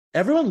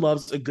Everyone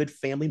loves a good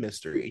family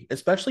mystery,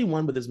 especially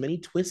one with as many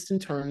twists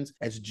and turns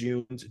as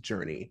June's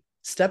Journey.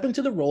 Step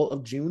into the role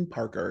of June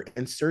Parker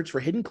and search for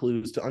hidden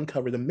clues to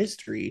uncover the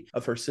mystery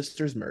of her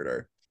sister's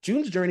murder.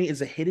 June's Journey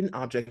is a hidden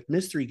object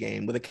mystery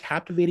game with a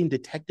captivating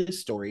detective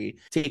story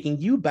taking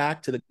you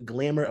back to the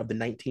glamour of the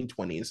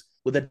 1920s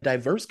with a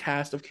diverse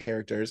cast of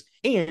characters.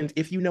 And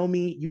if you know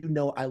me, you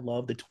know I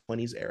love the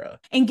 20s era.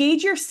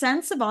 Engage your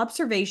sense of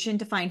observation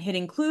to find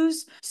hidden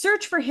clues,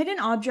 search for hidden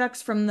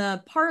objects from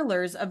the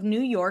parlors of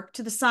New York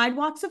to the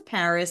sidewalks of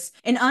Paris,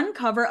 and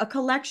uncover a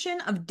collection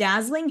of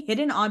dazzling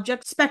hidden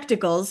object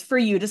spectacles for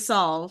you to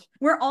solve.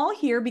 We're all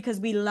here because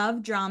we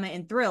love drama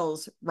and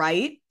thrills,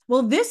 right?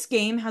 Well, this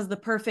game has the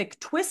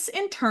perfect twists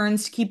and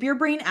turns to keep your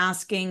brain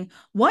asking,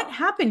 what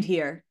happened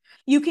here?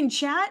 You can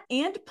chat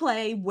and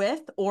play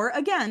with or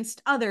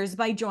against others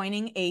by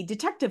joining a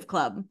detective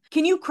club.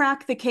 Can you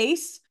crack the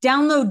case?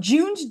 Download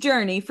June's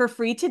Journey for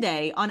free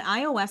today on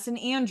iOS and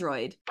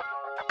Android.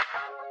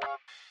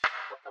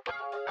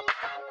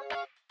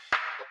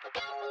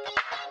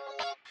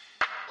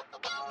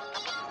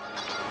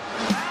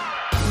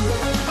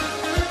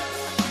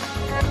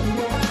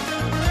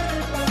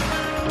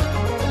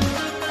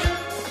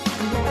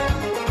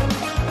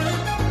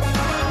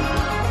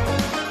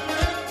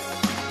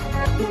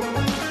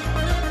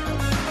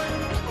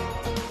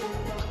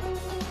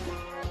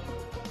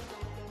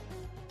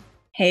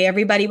 Hey,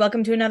 everybody,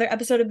 welcome to another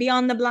episode of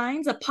Beyond the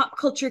Blinds, a pop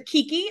culture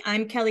Kiki.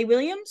 I'm Kelly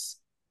Williams.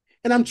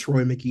 And I'm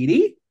Troy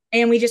McEady.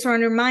 And we just want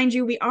to remind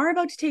you, we are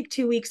about to take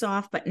 2 weeks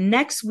off, but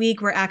next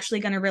week we're actually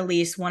going to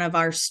release one of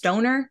our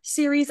Stoner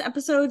series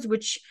episodes,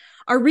 which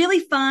are really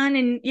fun.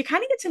 And you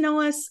kind of get to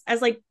know us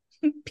as like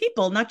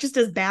people, not just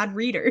as bad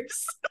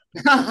readers.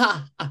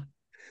 That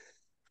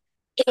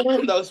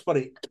was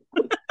funny.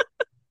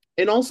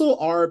 And also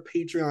our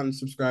Patreon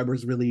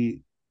subscribers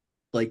really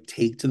like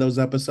take to those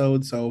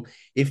episodes. So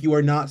if you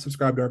are not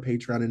subscribed to our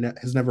Patreon and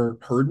has never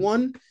heard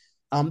one,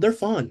 they're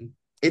fun.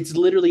 It's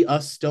literally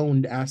us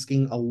stoned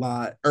asking a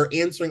lot or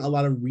answering a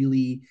lot of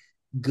really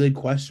good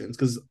questions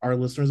because our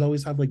listeners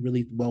always have like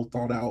really well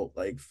thought out,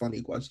 like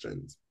funny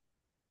questions.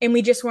 And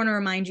we just want to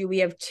remind you, we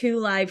have 2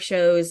 live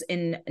shows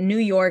in New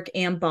York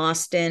and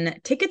Boston.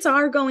 Tickets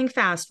are going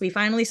fast. We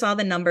finally saw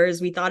the numbers.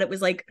 We thought it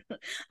was like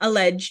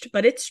alleged,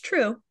 but it's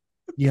true.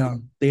 Yeah,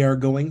 they are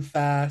going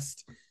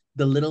fast.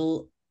 The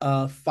little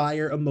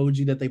fire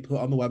emoji that they put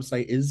on the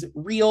website is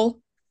real.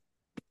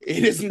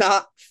 It is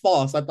not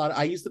false.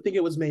 I used to think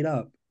it was made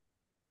up.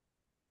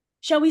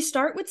 Shall we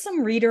start with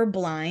some reader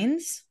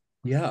blinds?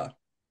 Yeah.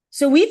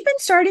 So we've been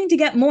starting to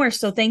get more.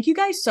 So thank you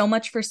guys so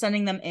much for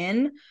sending them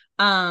in.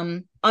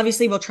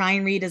 Obviously, we'll try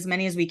and read as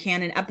many as we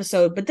can an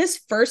episode, but this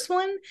first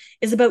one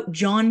is about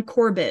John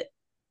Corbett,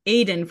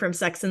 Aiden from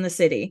Sex and the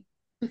City.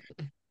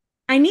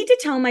 I need to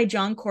tell my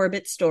John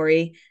Corbett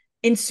story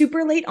in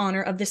super late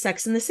honor of the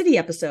Sex and the City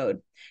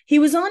episode. He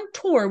was on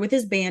tour with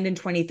his band in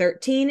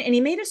 2013 and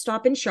he made a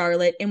stop in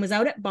Charlotte and was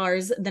out at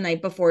bars the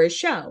night before his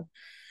show.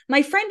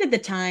 My friend at the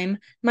time,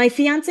 my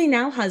fiance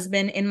now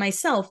husband, and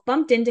myself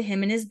bumped into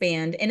him and his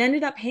band and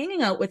ended up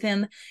hanging out with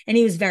him. And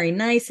he was very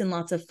nice and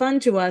lots of fun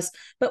to us,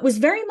 but was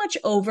very much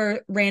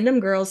over random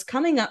girls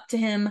coming up to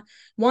him,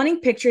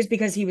 wanting pictures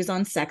because he was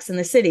on Sex and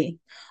the City.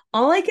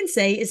 All I can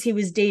say is he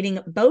was dating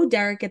Bo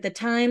Derek at the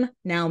time,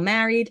 now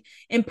married,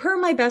 and per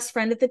my best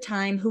friend at the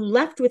time, who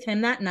left with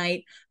him that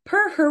night,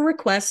 per her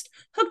request,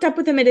 hooked up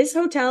with him at his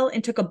hotel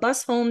and took a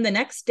bus home the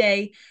next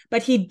day,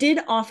 but he did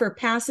offer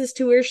passes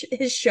to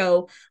his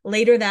show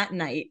later that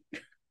night.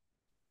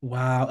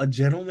 Wow, a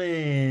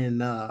gentleman.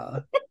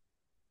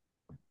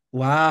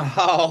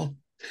 Wow.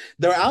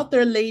 They're out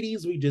there,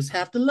 ladies. We just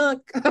have to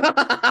look.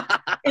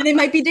 And they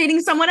might be dating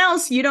someone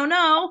else. You don't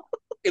know.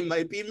 It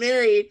might be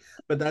married,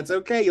 but that's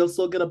okay. You'll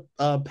still get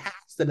a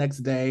pass the next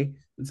day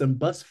and some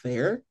bus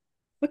fare.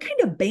 What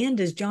kind of band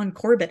does John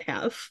Corbett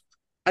have?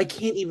 I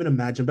can't even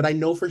imagine, but I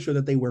know for sure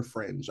that they wear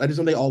fringe. I just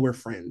know they all wear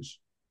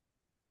fringe.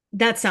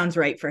 That sounds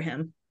right for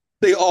him.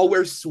 They all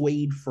wear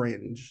suede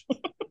fringe.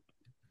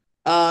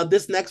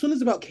 This next one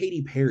is about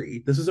Katy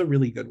Perry. This is a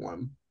really good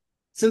one.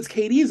 Since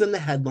Katy is in the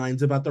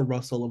headlines about the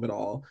rustle of it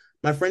all,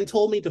 my friend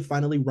told me to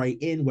finally write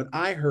in what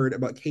I heard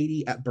about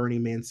Katy at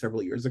Burning Man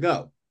several years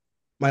ago.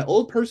 My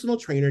old personal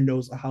trainer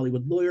knows a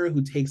Hollywood lawyer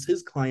who takes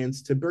his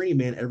clients to Burning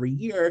Man every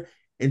year,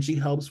 and she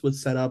helps with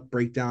setup,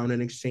 breakdown,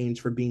 and exchange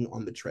for being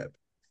on the trip.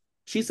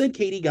 She said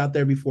Katy got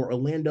there before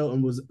Orlando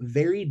and was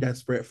very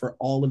desperate for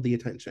all of the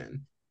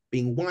attention,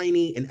 being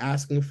whiny and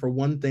asking for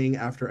one thing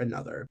after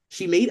another.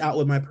 She made out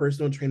with my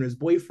personal trainer's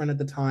boyfriend at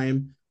the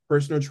time.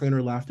 Personal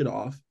trainer laughed it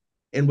off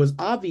and was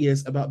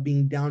obvious about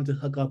being down to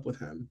hook up with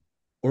him.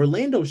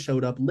 Orlando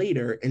showed up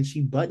later and she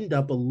buttoned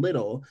up a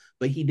little,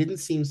 but he didn't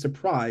seem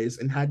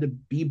surprised and had to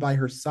be by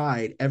her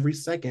side every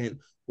second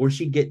or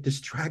she'd get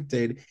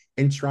distracted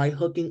and try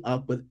hooking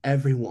up with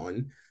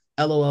everyone.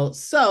 LOL.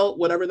 So,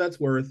 whatever that's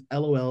worth,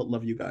 LOL.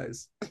 Love you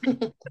guys.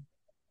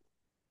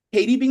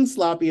 Katy being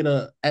sloppy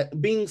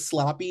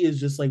is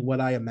just like what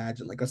I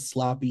imagine, like a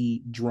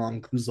sloppy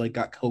drunk who's like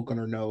got coke on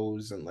her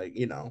nose and like.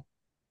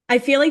 I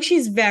feel like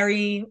she's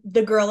very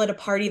the girl at a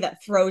party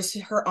that throws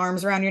her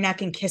arms around your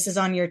neck and kisses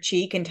on your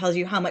cheek and tells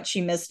you how much she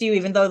missed you,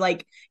 even though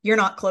like you're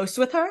not close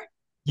with her.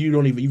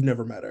 You've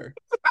never met her.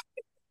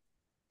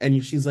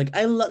 And she's like,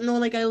 I love, no,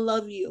 like, I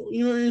love you.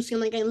 You don't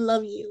understand, like, I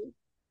love you.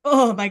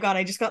 Oh my God,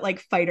 I just got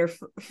like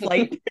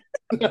flight.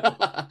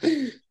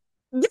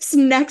 This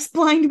next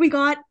blind we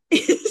got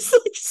is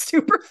like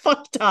super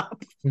fucked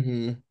up.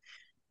 Hmm.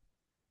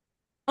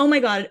 Oh my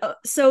God.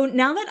 So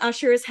now that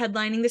Usher is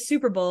headlining the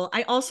Super Bowl,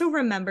 I also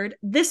remembered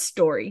this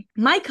story.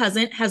 My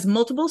cousin has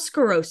multiple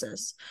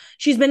sclerosis.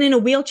 She's been in a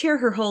wheelchair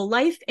her whole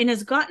life and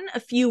has gotten a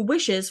few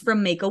wishes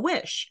from Make a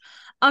Wish.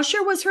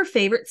 Usher was her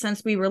favorite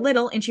since we were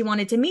little and she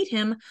wanted to meet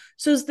him,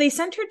 so they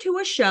sent her to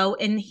a show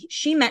and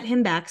she met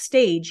him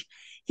backstage.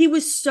 He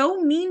was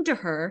so mean to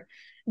her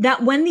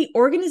that when the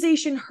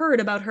organization heard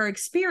about her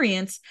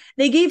experience,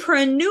 they gave her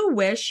a new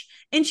wish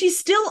and she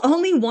still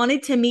only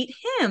wanted to meet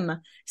him.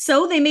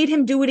 So they made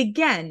him do it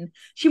again.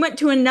 She went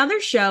to another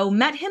show,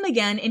 met him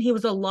again, and he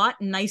was a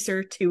lot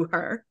nicer to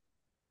her.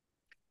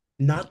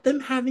 Not them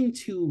having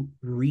to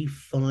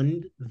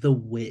refund the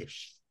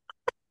wish.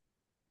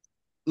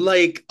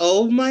 Like,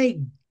 oh my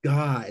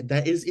God,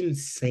 that is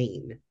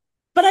insane.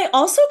 But I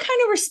also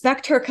kind of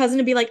respect her cousin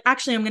to be like,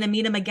 actually, I'm going to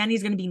meet him again.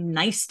 He's going to be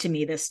nice to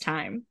me this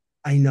time.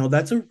 I know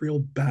that's a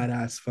real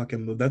badass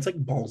fucking move. That's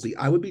like ballsy.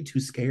 I would be too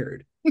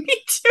scared. Me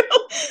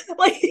too.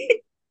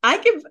 Like, I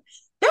give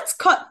that's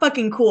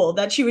fucking cool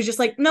that she was just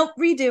like, nope,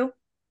 redo.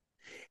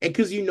 And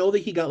because you know that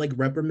he got like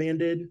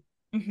reprimanded,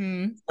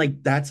 Mm-hmm.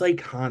 like that's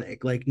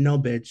iconic. Like, no,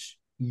 bitch,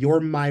 you're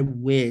my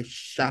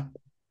wish.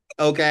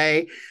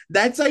 Okay.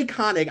 That's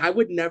iconic. I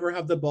would never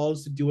have the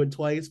balls to do it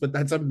twice, but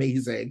that's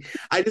amazing.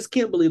 I just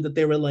can't believe that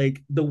they were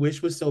like, the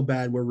wish was so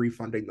bad, we're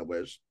refunding the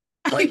wish.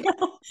 I Like,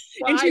 know.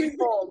 And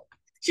prideful.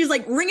 she's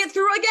like, ring it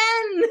through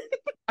again.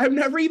 I've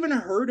never even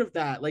heard of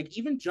that. Like,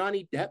 even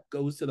Johnny Depp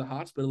goes to the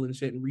hospital and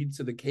shit and reads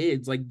to the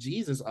kids. Like,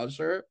 Jesus,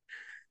 Usher.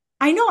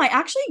 I know. I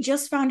actually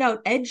just found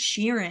out Ed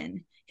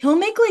Sheeran. He'll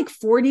make like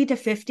 40 to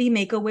 50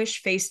 Make a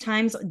Wish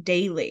FaceTimes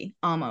daily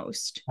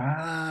almost. I'm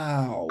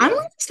Wow.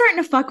 like starting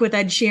to fuck with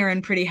Ed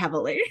Sheeran pretty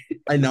heavily.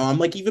 I know. I'm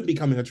like even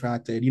becoming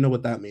attracted. You know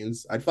what that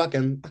means. I'd fuck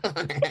him.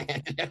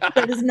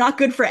 That is not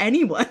good for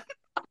anyone.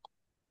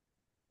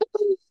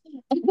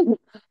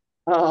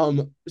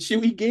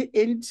 Should we get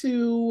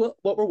into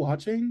what we're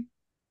watching?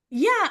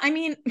 Yeah, I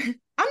mean,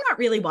 I'm not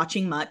really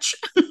watching much.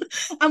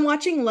 I'm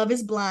watching Love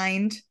is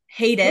Blind,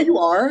 hate Oh, it. you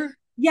are?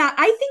 Yeah,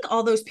 I think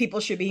all those people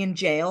should be in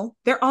jail.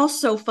 They're all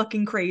so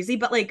fucking crazy,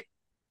 but like,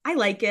 I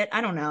like it.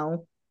 I don't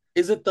know.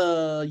 Is it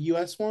the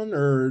US one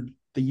or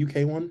the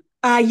UK one?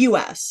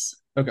 US.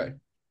 Okay.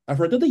 I've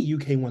heard that the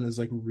UK one is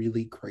like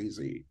really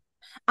crazy.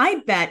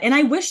 I bet. And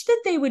I wish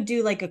that they would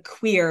do like a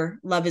queer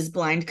Love is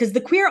Blind because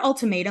the queer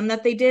ultimatum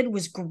that they did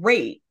was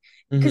great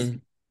because Hmm.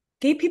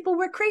 gay people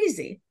were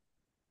crazy.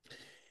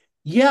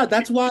 Yeah,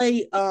 that's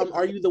why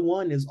Are You the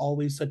One is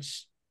always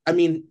such, I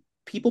mean,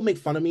 people make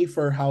fun of me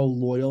for how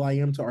loyal I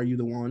am to Are You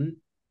the One,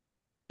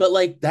 but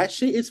like that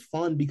shit is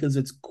fun because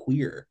it's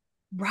queer.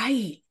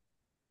 Right.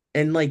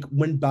 And like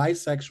when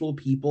bisexual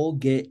people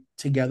get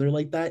together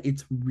like that,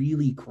 it's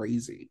really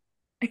crazy.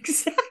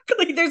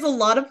 Exactly. There's a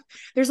lot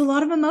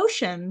of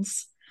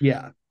emotions.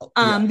 Yeah.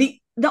 Yeah.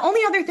 The only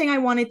other thing I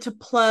wanted to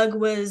plug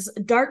was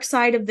Dark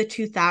Side of the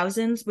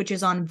 2000s, which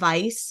is on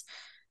Vice.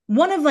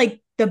 One of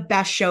like the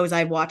best shows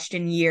I've watched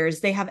in years.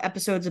 They have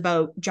episodes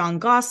about John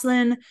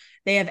Gosselin,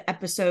 they have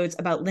episodes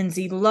about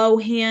Lindsay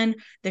Lohan,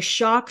 the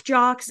Shock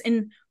Jocks,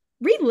 and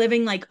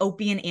reliving like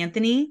Opie and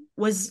Anthony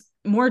was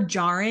more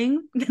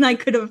jarring than I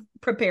could have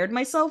prepared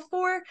myself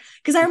for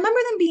because I remember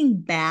them being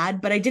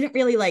bad, but I didn't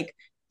really like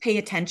pay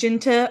attention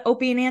to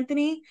Opie and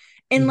Anthony.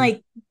 And Mhm.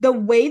 like the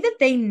way that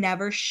they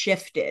never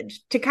shifted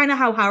to kind of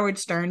how Howard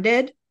Stern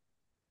did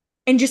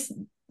and just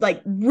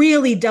like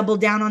really double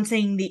down on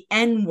saying the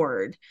N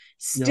word,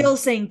 Yeah. still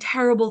saying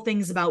terrible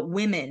things about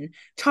women,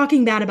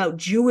 talking bad about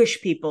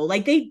Jewish people.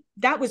 Like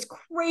that was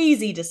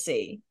crazy to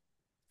see.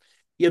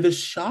 Yeah, the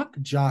shock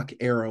jock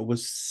era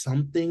was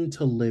something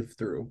to live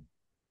through.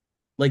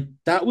 Like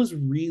that was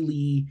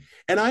really,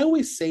 and I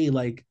always say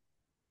like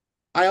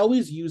I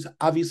always use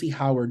obviously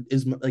Howard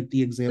is like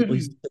the example.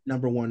 He's Mm-hmm. the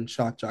number one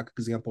shock jock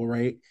example,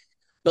 right?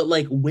 But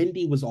like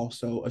Wendy was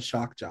also a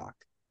shock jock.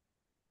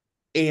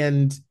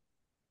 And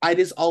I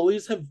just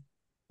always have,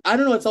 I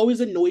don't know, it's always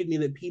annoyed me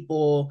that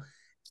people,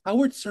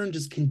 Howard Stern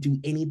just can do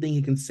anything.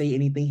 He can say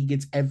anything. He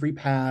gets every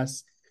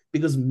pass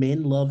because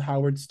men love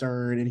Howard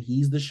Stern and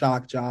he's the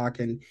shock jock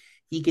and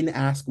he can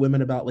ask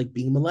women about like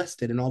being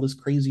molested and all this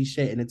crazy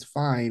shit and it's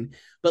fine.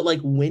 But like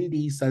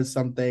Wendy says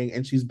something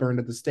and she's burned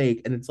at the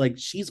stake and it's like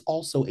she's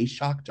also a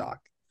shock jock.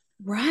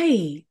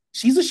 Right.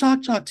 She's a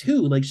shock jock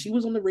too. Like she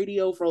was on the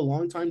radio for a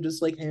long time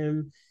just like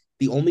him.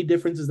 The only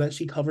difference is that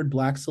she covered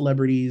black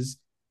celebrities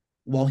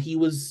while he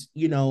was,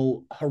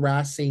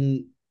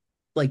 harassing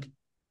like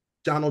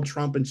Donald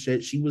Trump and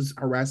shit, she was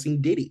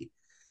harassing Diddy.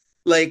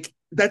 Like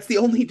that's the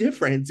only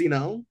difference.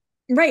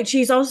 Right.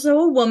 She's also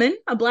a woman,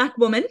 a black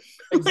woman.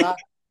 Like,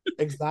 Exactly.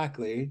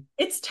 Exactly.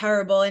 It's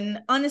terrible. And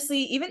honestly,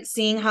 even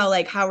seeing how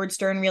like Howard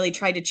Stern really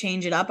tried to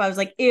change it up, I was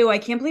like, ew, I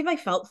can't believe I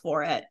felt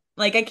for it.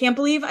 Like, I can't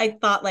believe I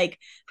thought like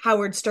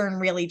Howard Stern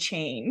really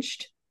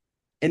changed.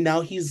 And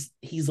now he's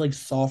like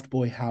soft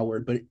boy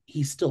Howard, but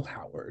he's still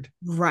Howard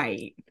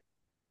Right.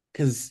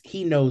 because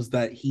he knows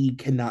that he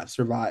cannot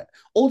survive.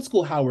 Old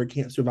school Howard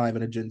can't survive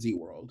in a Gen Z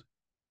world.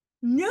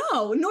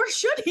 No, nor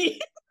should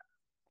he.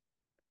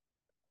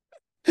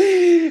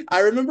 I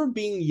remember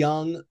being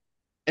young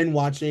and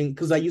watching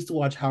because I used to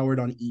watch Howard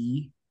on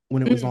E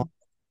when it was on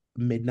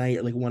Mm. midnight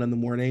or like 1 in the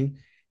morning.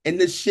 And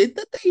the shit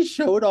that they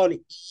showed on E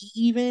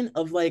even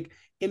of like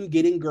him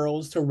getting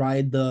girls to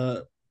ride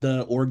the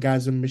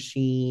orgasm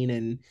machine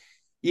and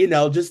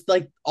just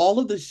like all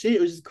of the shit,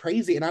 it was just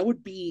crazy.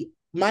 And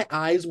my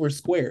eyes were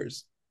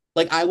squares.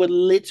 Like I would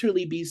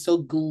literally be so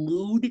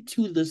glued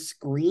to the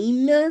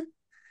screen.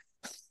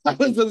 I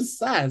was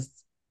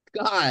obsessed.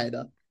 God.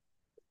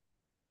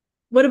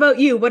 What about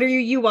you? What are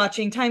you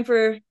watching? Time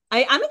for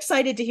I'm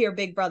excited to hear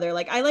Big Brother.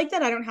 Like I like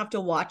that I don't have to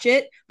watch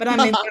it, but I'm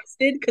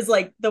invested because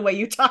like the way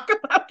you talk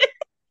about it.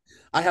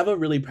 I have a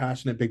really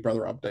passionate Big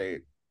Brother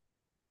update.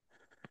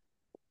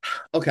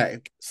 Okay.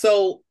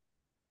 So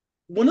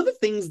one of the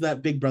things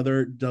that Big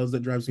Brother does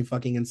that drives me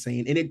fucking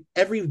insane, and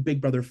every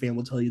Big Brother fan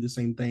will tell you the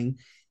same thing.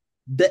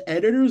 The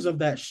editors of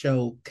that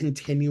show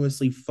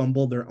continuously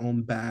fumble their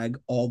own bag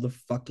all the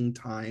fucking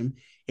time,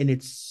 and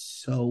it's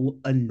so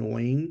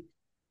annoying.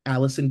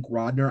 Allison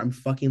Grodner, I'm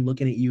fucking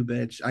looking at you,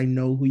 bitch. I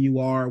know who you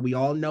are. We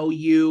all know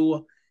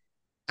you.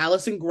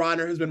 Allison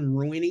Grodner has been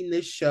ruining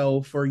this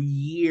show for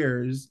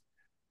years,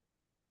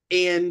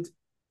 and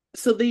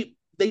so they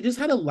just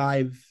had a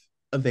live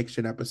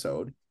eviction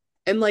episode,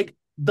 and like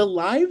the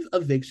live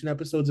eviction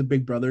episodes of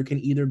Big Brother can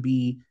either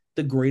be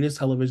the greatest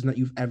television that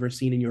you've ever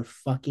seen in your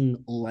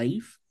fucking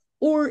life,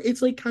 or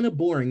it's like kind of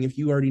boring if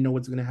you already know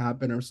what's going to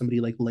happen or somebody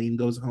like lane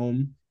goes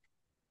home.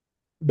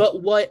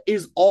 But what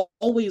is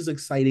always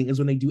exciting is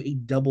when they do a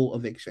double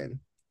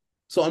eviction.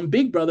 So on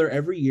Big Brother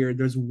every year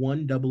there's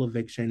one double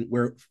eviction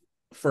where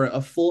for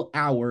a full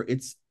hour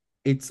it's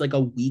like a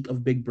week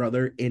of Big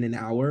Brother in an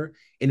hour,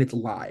 and it's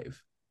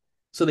live.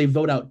 So they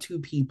vote out two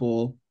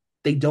people.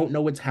 They don't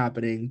know what's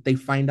happening. They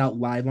find out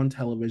live on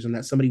television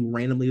that somebody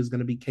randomly is going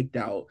to be kicked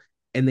out,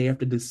 and they have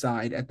to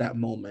decide at that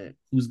moment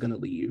who's going to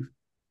leave.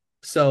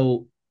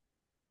 So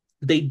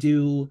they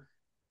do,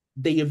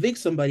 they evict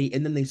somebody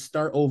and then they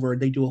start over.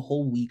 They do a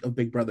whole week of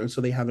Big Brother.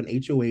 So they have an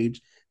HOH.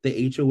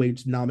 The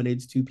HOH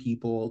nominates two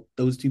people.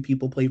 Those two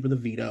people play for the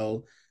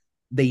veto.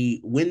 They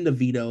win the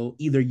veto,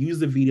 either use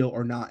the veto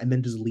or not, and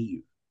then just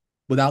leave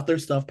without their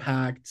stuff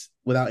packed,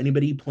 without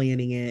anybody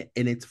planning it,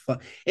 and it's fun.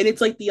 And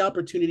it's like the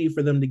opportunity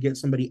for them to get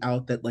somebody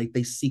out that like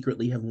they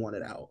secretly have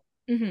wanted out.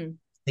 Mm-hmm.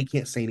 They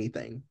can't say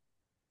anything.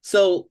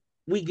 So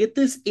we get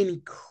this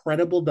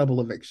incredible double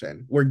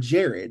eviction where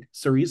Jared,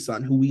 Cerie's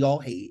son, who we all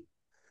hate,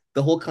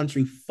 the whole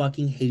country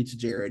fucking hates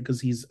Jared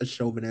because he's a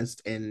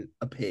chauvinist and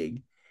a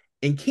pig,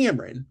 and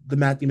Cameron, the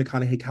Matthew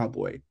McConaughey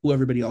cowboy, who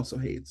everybody also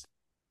hates.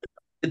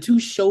 The two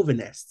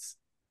chauvinists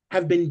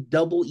have been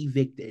double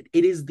evicted.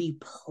 It is the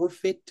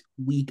perfect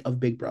week of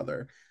Big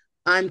Brother.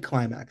 I'm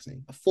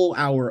climaxing, a full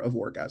hour of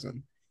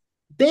orgasm.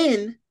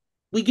 Then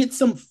we get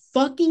some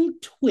fucking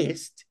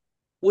twist,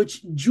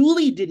 which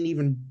Julie didn't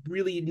even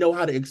really know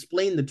how to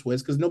explain the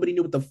twist because nobody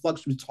knew what the fuck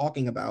she was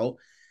talking about,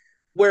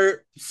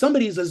 where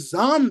somebody's a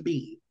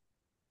zombie.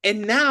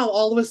 And now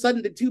all of a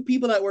sudden, the two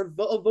people that were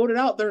voted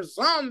out, they're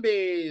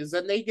zombies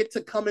and they get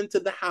to come into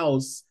the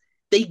house.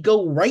 They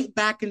go right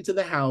back into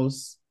the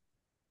house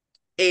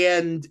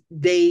and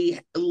they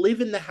live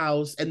in the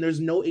house, and there's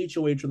no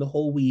HOH for the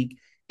whole week,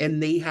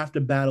 and they have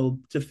to battle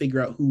to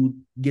figure out who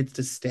gets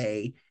to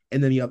stay,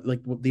 and then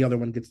the other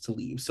one gets to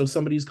leave. So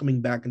somebody's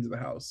coming back into the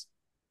house,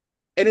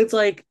 and it's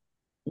like,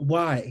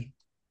 why?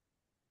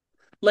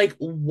 Like,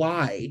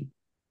 why?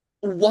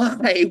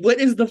 Why? What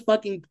is the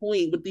fucking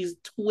point with these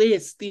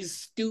twists? These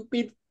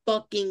stupid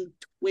fucking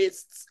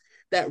twists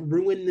that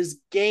ruin this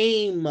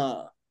game.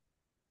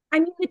 I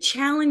mean, the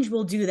challenge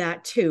will do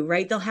that too,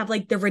 right? They'll have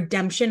like the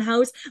redemption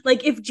house.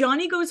 Like if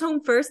Johnny goes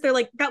home first, they're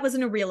like, that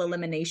wasn't a real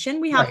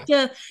elimination. We have Right.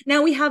 to,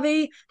 now we have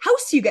a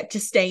house you get to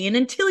stay in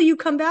until you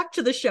come back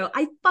to the show.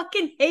 I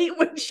fucking hate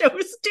when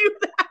shows do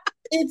that.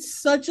 It's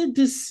such a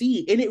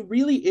deceit, and it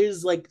really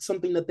is like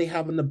something that they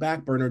have in the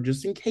back burner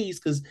just in case,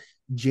 because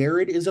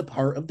Jared is a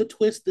part of the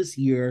twist this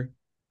year.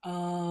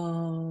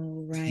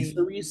 Oh, He's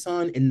right. Cerie's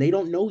son, and they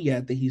don't know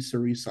yet that he's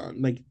Cerie's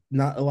son. Like,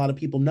 not a lot of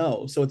people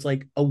know, so it's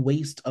like a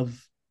waste of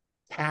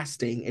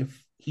casting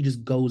if he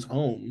just goes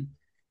home.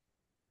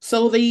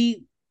 So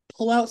they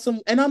pull out some,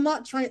 and I'm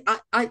not trying.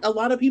 A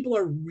lot of people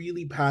are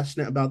really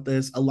passionate about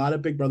this. A lot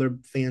of Big Brother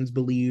fans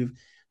believe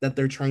that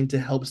they're trying to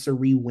help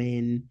Cerie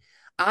win.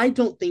 I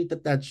don't think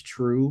that that's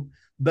true,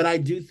 but I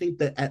do think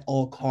that at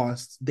all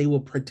costs they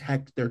will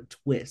protect their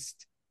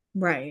twist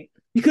Right.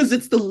 because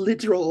it's the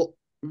literal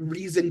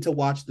reason to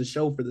watch the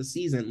show for the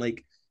season.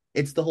 Like,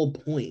 it's the whole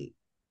point.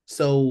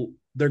 So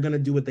they're gonna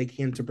do what they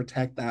can to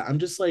protect that. I'm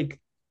just like,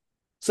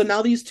 so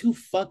now these two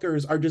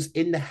fuckers are just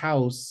in the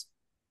house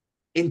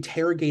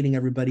interrogating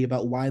everybody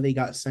about why they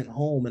got sent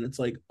home. And it's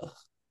like, ugh.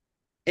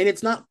 And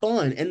it's not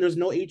fun. And there's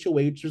no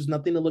HOH. There's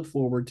nothing to look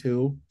forward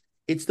to.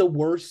 It's the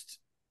worst.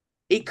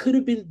 It could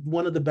have been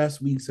one of the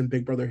best weeks in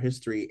Big Brother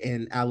history,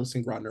 and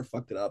Allison Grodner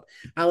fucked it up.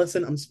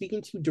 Allison, I'm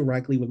speaking to you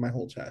directly with my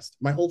whole chest.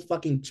 My whole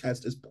fucking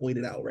chest is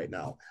pointed out right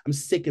now. I'm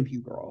sick of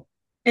you, girl.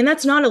 And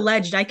that's not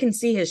alleged. I can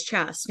see his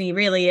chest. He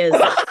really is.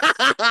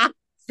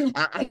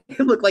 I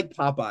look like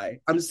Popeye.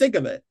 I'm sick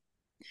of it.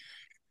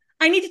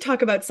 I need to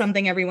talk about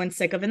something everyone's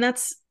sick of, and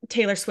that's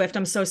Taylor Swift.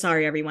 I'm so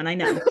sorry, everyone. I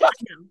know. I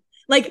know.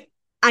 Like,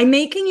 I'm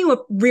making you a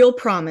real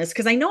promise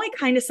because I know I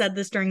kind of said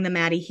this during the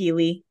Maddie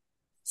Healy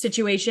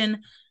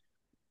situation.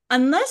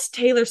 Unless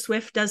Taylor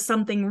Swift does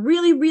something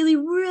really, really,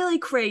 really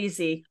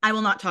crazy, I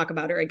will not talk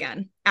about her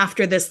again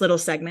after this little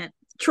segment.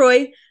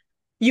 Troy,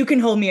 you can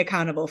hold me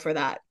accountable for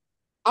that.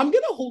 I'm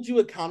gonna hold you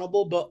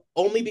accountable, but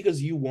only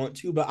because you want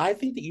to. But I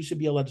think that you should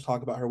be allowed to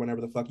talk about her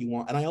whenever the fuck you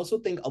want. And I also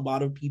think a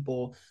lot of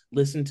people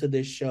listen to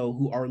this show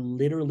who are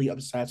literally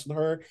obsessed with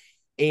her.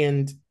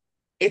 And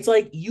it's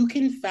like you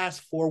can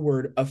fast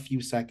forward a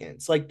few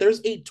seconds. Like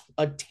there's a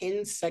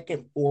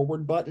 10-second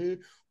forward button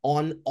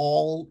on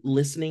all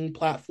listening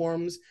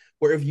platforms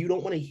where if you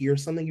don't want to hear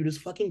something, you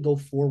just fucking go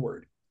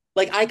forward.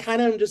 Like I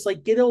kind of am just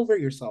like, get over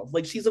yourself.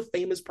 Like she's a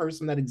famous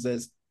person that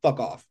exists. Fuck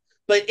off.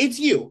 But it's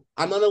you.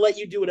 I'm gonna let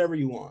you do whatever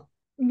you want.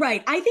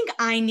 Right. I think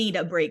I need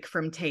a break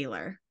from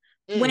Taylor.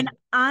 When Mm.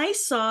 I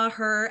saw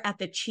her at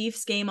the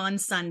Chiefs game on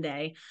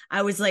Sunday,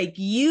 I was like,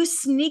 you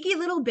sneaky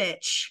little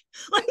bitch.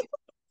 Like,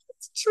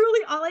 it's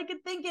truly all I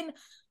could think. And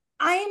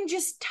I am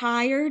just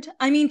tired.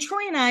 I mean,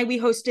 Troy and I, we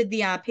hosted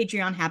the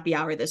Patreon happy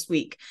hour this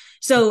week.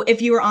 So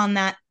if you were on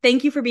that,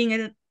 thank you for being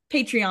a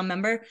Patreon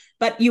member,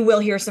 but you will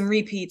hear some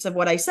repeats of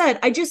what I said.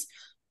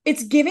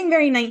 It's giving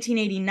very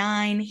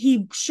 1989.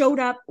 He showed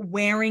up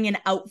wearing an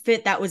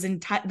outfit that was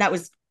that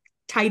was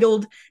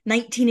titled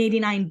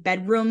 1989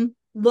 bedroom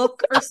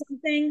look or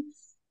something.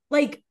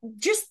 Like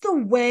just the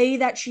way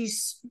that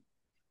she's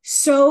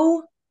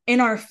so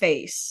in our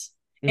face.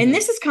 And Mhm.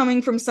 this is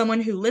coming from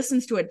someone who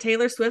listens to a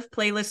Taylor Swift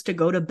playlist to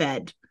go to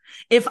bed.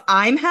 If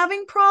I'm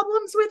having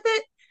problems with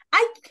it,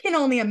 I can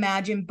only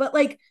imagine. But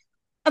like,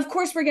 of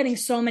course, we're getting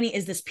so many.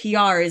 Is this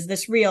PR? Is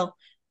this real?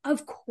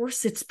 Of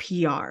course, it's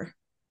PR.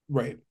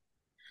 Right.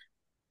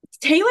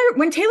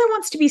 When Taylor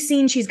wants to be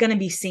seen, she's going to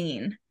be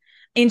seen.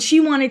 And she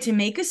wanted to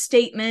make a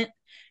statement.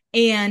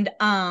 And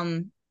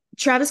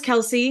Travis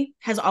Kelce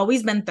has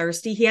always been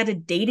thirsty. He had a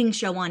dating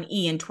show on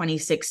E in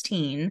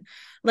 2016.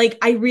 Like,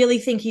 I really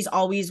think he's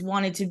always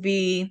wanted to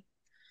be,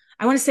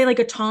 I want to say like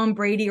a Tom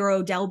Brady or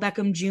Odell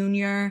Beckham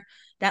Jr.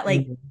 that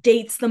like Mhm.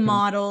 dates the Mhm.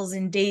 models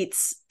and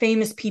dates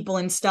famous people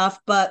and stuff.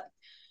 But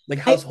Like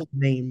I, household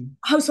name.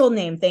 household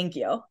name, thank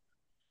you.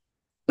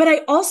 But I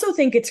also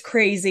think it's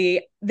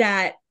crazy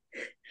that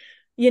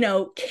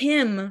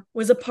Kim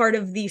was a part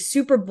of the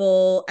Super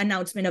Bowl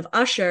announcement of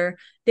Usher.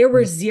 There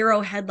were Mhm.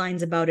 zero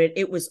headlines about it.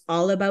 It was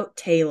all about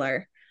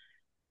Taylor.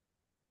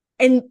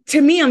 And to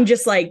me, I'm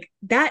just like,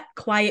 that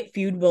quiet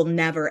feud will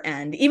never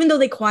end. Even though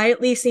they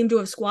quietly seem to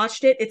have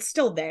squashed it, it's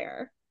still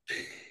there.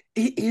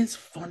 It is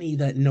funny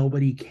that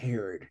nobody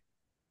cared.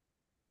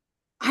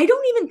 I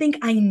don't even think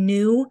I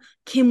knew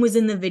Kim was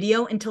in the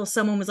video until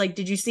someone was like,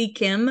 "Did you see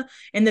Kim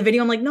in the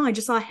video?" I'm like, "No, I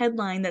just saw a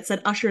headline that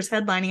said Usher's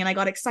headlining and I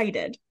got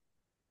excited."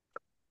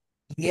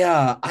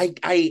 Yeah,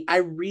 I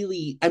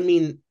really, I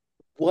mean,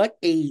 what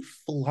a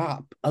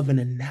flop of an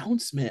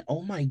announcement.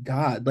 Oh my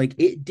God. Like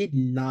it did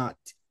not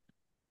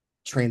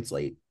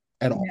translate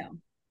at all. No.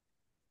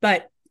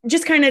 But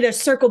just kind of to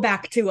circle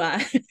back to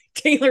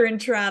Taylor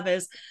and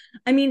Travis,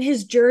 I mean,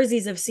 his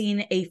jerseys have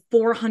seen a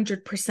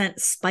 400%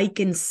 spike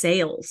in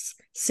sales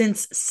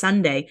since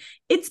Sunday.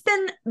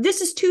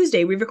 This is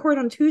Tuesday. We record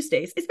on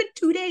Tuesdays. It's been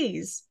 2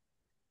 days.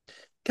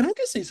 Can I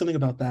just say something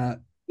about that?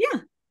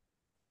 Yeah.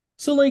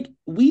 So like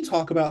we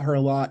talk about her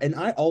a lot, and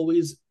I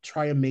always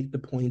try and make the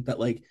point that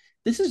like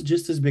this is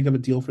just as big of a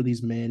deal for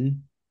these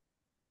men.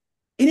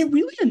 And it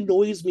really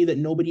annoys me that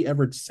nobody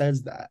ever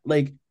says that.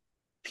 Like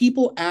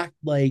people act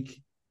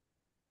like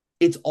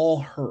it's all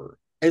her,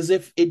 as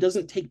if it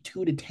doesn't take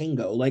two to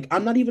tango. Like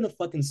I'm not even a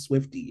fucking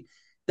Swiftie.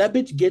 That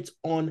bitch gets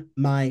on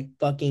my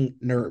fucking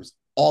nerves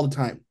all the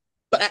time.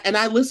 But and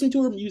I listen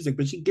to her music,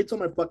 but she gets on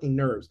my fucking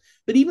nerves.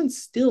 But even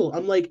still,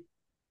 I'm like,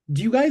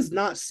 do you guys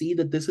not see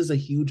that this is a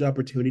huge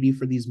opportunity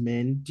for these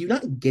men? Do you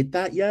not get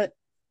that yet?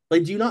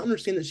 Like, do you not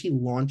understand that she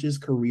launches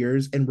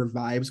careers and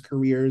revives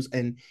careers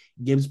and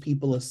gives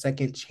people a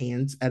second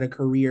chance at a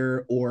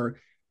career or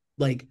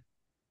like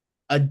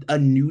a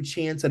new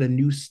chance at a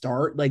new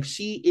start? Like,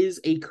 she is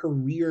a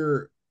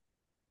career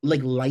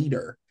like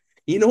lighter.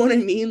 You know what I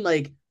mean?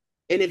 Like,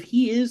 and if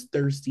he is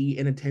thirsty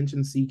and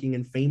attention seeking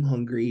and fame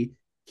hungry,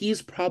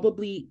 he's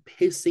probably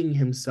pissing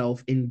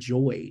himself in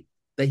joy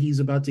that he's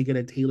about to get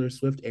a Taylor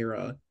Swift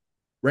era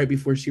right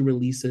before she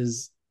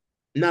releases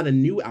not a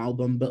new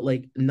album, but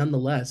like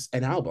nonetheless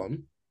an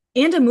album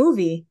And a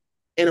movie.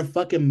 and a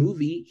fucking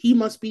movie. He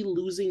must be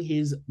losing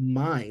his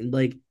mind.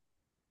 Like,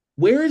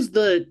 where is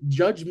the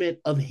judgment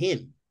of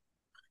him?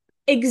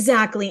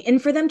 Exactly.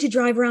 And for them to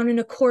drive around in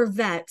a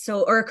Corvette,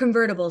 so or a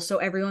convertible so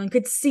everyone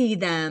could see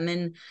them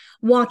and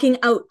walking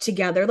out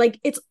together, like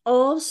it's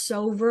all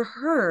so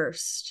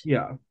rehearsed.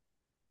 Yeah.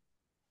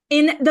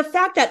 In the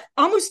fact that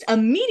almost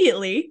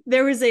immediately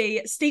there was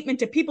a statement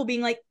to people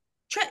being like,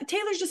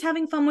 Taylor's just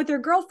having fun with her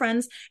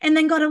girlfriends and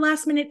then got a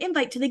last minute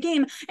invite to the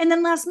game and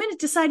then last minute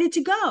decided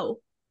to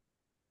go.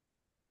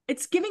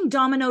 It's giving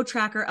domino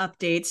tracker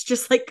updates,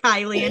 just like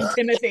Kylie and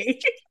Timothy.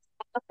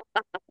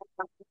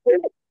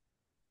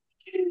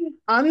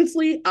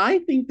 Honestly, I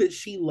think that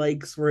she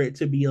likes for it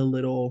to be a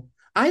little.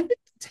 I think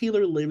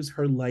Taylor lives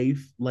her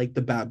life like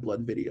the Bad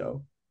Blood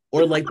video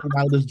or like the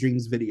Wildest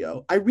Dreams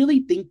video. I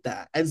really think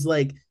that as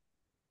like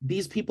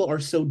these people are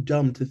so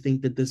dumb to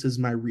think that this is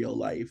my real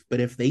life. But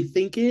if they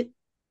think it,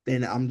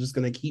 then I'm just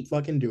gonna keep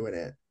fucking doing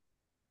it.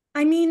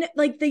 I mean,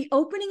 like the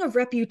opening of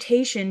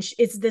Reputation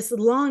is this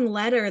long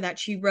letter that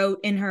she wrote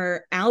in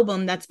her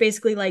album that's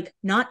basically like,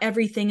 not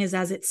everything is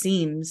as it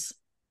seems.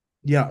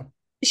 Yeah.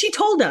 She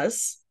told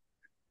us.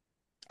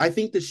 I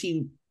think that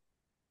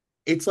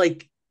it's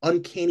like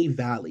uncanny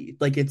valley.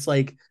 Like it's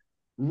like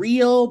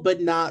real but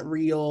not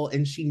real,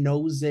 and she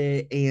knows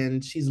it,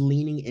 and she's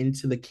leaning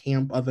into the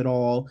camp of it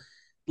all.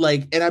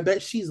 Like, and I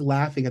bet she's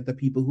laughing at the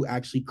people who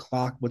actually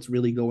clock what's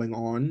really going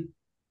on.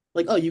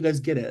 Like, oh, you guys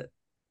get it.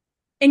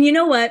 And you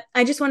know what?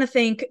 I just want to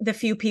thank the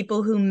few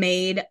people who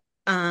made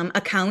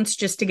accounts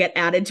just to get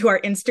added to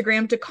our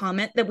Instagram to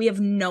comment that we have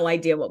no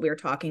idea what we were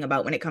talking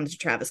about when it comes to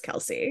Travis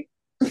Kelce.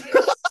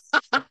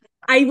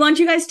 I want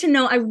you guys to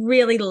know I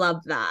really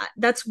love that.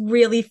 That's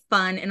really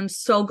fun. And I'm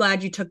so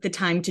glad you took the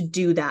time to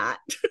do that.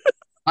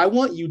 I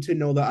want you to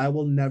know that I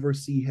will never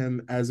see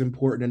him as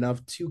important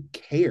enough to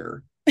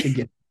care to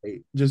get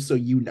it, just so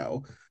you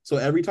know. So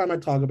every time I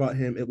talk about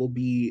him, it will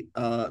be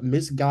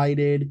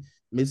misguided,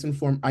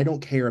 misinformed. I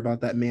don't care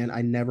about that man.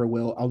 I never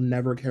will. I'll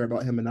never care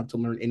about him enough to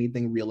learn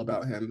anything real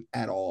about him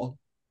at all.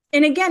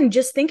 And again,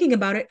 just thinking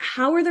about it,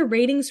 how are the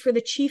ratings for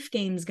the Chief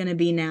games going to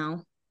be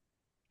now?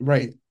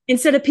 Right.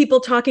 Instead of people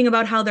talking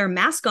about how their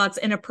mascot's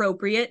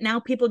inappropriate, now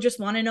people just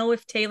want to know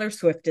if Taylor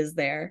Swift is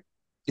there.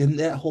 And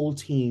that whole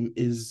team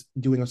is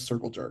doing a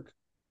circle jerk.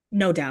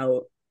 No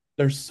doubt.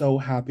 They're so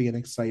happy and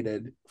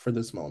excited for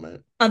this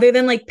moment. Other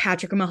than like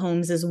Patrick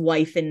Mahomes'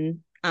 wife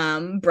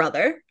and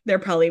brother, they're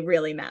probably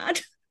really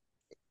mad.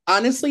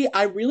 Honestly,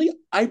 I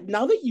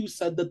now that you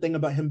said the thing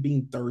about him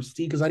being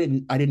thirsty, because I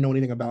didn't know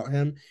anything about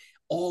him,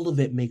 all of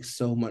it makes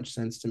so much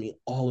sense to me.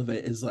 All of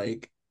it is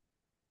like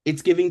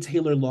it's giving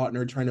Taylor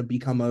Lautner trying to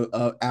become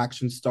a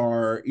action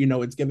star. You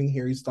know, it's giving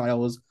Harry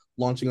Styles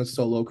launching a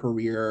solo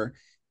career.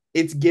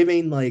 It's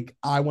giving like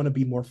I want to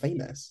be more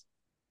famous.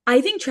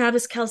 I think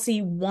Travis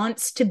Kelce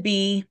wants to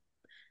be,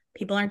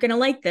 people aren't going to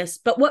like this,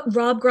 but what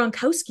Rob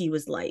Gronkowski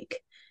was like.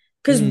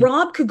 Because Mm,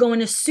 Rob could go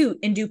in a suit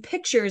and do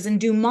pictures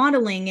and do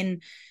modeling.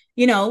 And,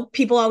 you know,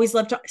 people always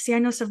love to see, I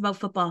know stuff about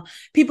football.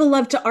 People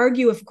love to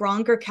argue if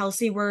Gronk or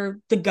Kelsey were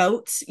the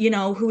GOATs, you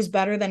know, who's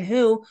better than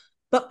who.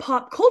 But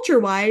pop culture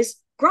wise,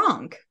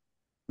 Gronk.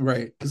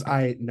 right, because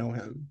I know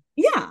him.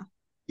 Yeah.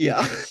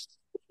 Yeah,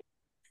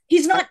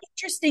 He's not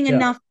interesting yeah,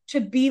 enough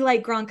to be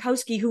like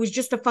Gronkowski, who was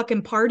just a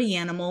fucking party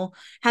animal,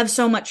 have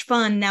so much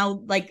fun,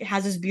 now like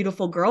has his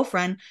beautiful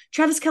girlfriend.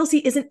 Travis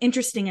Kelce isn't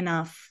interesting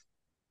enough.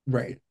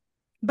 right.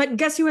 But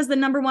guess who has the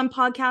number one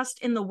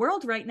podcast in the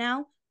world right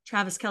now?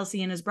 Travis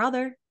Kelce and his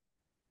brother.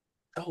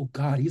 Oh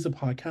God, he's a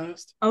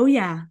podcast. Oh,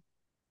 yeah.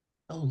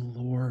 Oh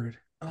Lord.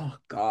 Oh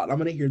God, I'm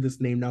gonna hear this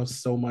name now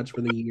so much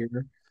for the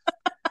year.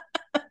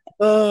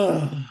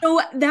 Ugh. So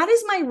that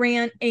is my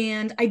rant.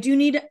 And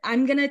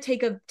I'm going to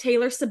take a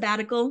Taylor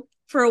sabbatical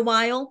for a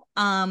while.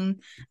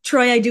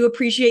 Troy, I do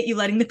appreciate you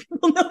letting the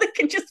people know they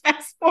can just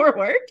fast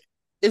forward.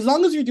 As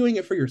long as you're doing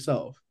it for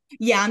yourself.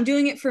 Yeah, I'm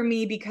doing it for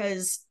me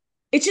because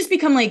it's just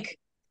become like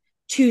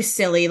too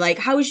silly. Like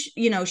how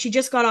you know, she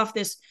just got off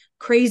this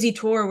crazy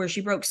tour where she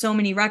broke so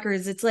many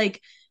records. It's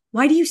like,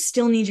 why do you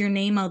still need your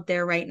name out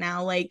there right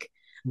now? Like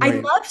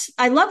Right.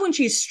 I love when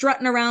she's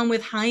strutting around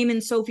with Haim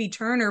and Sophie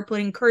Turner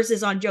putting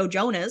curses on Joe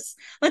Jonas.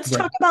 Let's Right.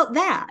 talk about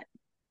that.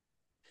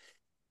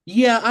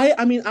 Yeah,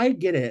 I mean I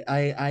get it.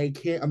 I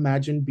can't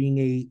imagine being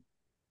a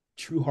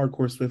true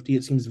hardcore Swiftie.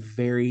 It seems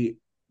very,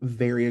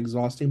 very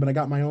exhausting, but I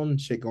got my own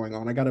shit going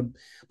on.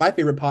 My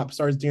favorite pop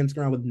stars dancing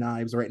around with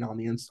knives right now on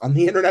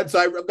the internet. So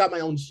I've got my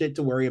own shit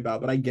to worry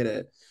about, but I get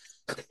it.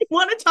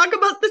 Want to talk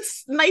about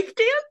this knife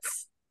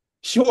dance?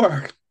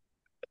 Sure.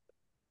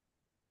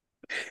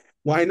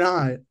 Why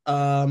not?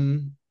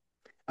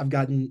 I've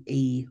gotten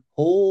a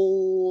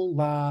whole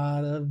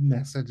lot of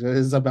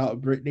messages about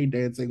Britney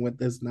dancing with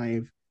this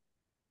knife.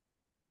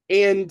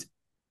 And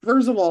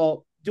first of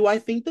all, do I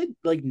think that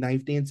like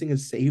knife dancing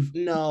is safe?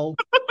 No.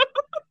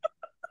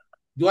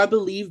 Do I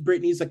believe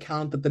Britney's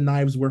account that the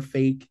knives were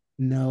fake?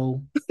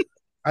 No.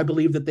 I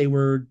believe that they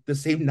were the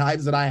same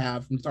knives that I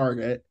have from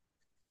Target.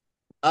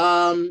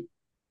 Um,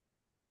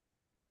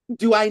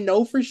 do I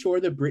know for sure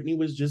that Britney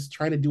was just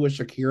trying to do a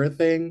Shakira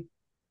thing?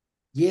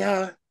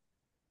 Yeah.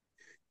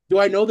 Do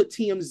I know that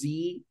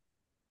TMZ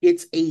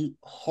gets a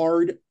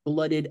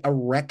hard-blooded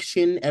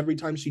erection every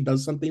time she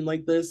does something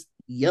like this?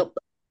 Yep.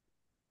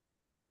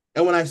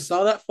 And when I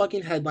saw that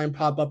fucking headline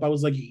pop up, I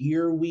was like,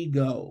 here we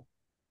go.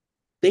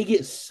 They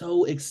get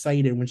so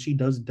excited when she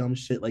does dumb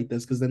shit like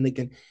this because then they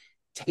can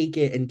take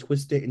it and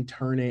twist it and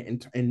turn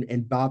it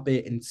and bop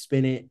it and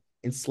spin it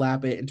and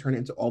slap it and turn it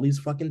into all these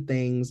fucking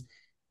things.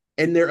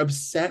 And they're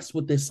obsessed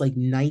with this like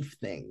knife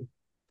thing.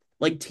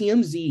 Like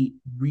TMZ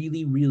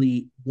really,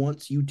 really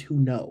wants you to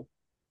know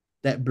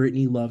that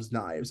Britney loves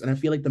knives. And I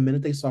feel like the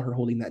minute they saw her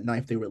holding that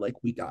knife, they were like,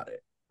 we got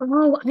it.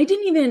 Oh,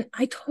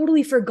 I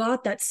totally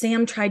forgot that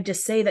Sam tried to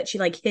say that she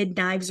like hid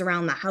knives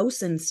around the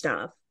house and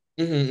stuff.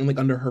 And like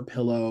under her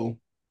pillow.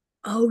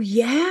 Oh,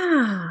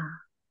 yeah.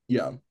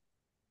 Yeah.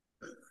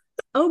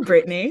 Oh,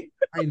 Brittany.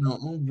 I know,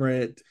 oh,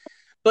 Brit.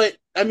 But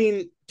I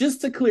mean,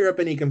 just to clear up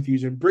any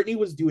confusion, Britney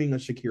was doing a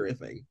Shakira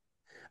thing.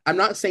 I'm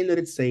not saying that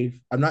it's safe.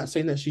 I'm not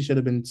saying that she should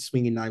have been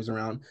swinging knives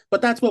around,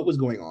 but that's what was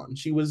going on.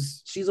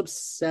 She's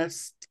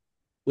obsessed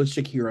with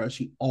Shakira.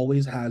 She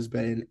always has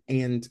been.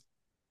 And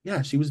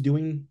yeah, she was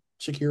doing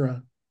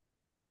Shakira.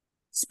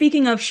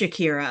 Speaking of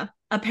Shakira,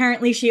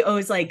 apparently she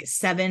owes like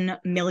 $7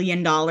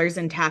 million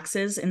in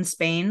taxes in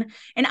Spain.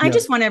 And I Yeah.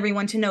 just want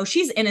everyone to know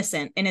she's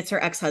innocent and it's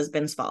her ex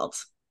husband's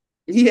fault.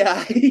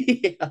 Yeah.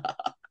 Yeah.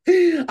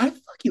 I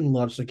fucking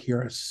love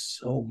Shakira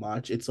so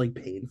much. It's like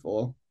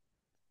painful.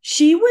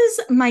 She was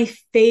my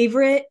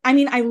favorite. I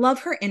mean, I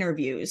love her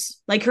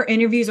interviews. Like her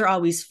interviews are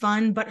always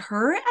fun, but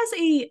her as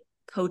a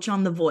coach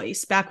on The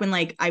Voice, back when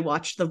like I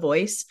watched The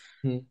Voice,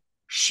 Hmm.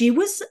 she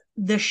was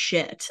the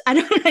shit. I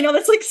know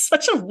that's like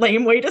such a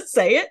lame way to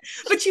say it,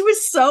 but she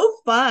was so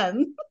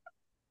fun.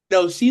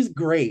 No, she's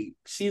great.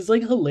 She's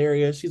like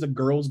hilarious. She's a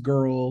girl's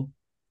girl.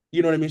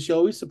 You know what I mean? She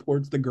always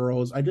supports the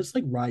girls. I just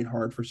like ride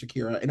hard for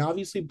Shakira. And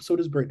obviously, so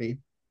does Britney.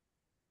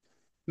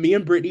 Me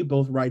and Britney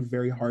both ride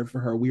very hard for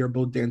her. We are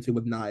both dancing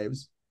with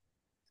knives.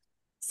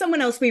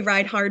 Someone else we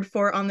ride hard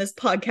for on this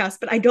podcast,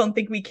 but I don't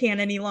think we can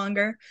any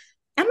longer.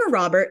 Emma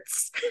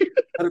Roberts.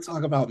 Gotta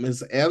talk about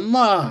Miss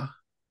Emma.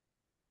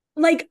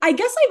 Like, I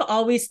guess I've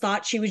always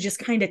thought she was just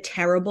kind of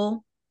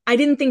terrible. I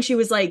didn't think she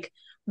was like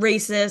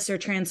racist or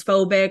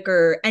transphobic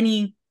or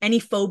any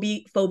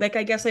phobic,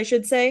 I guess I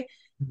should say.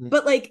 Mhm.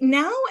 But like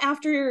now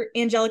after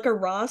Angelica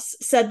Ross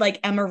said like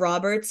Emma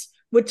Roberts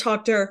would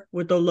talk to her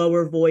with a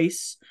lower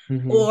voice,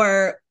 Mhm.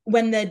 or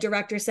when the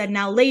director said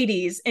now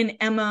ladies and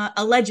Emma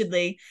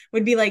allegedly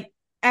would be like,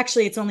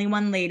 actually it's only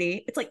one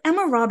lady. It's like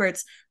Emma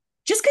Roberts,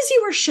 just because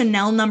you were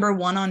Chanel number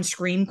 1 on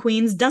Scream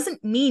Queens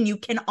doesn't mean you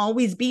can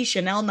always be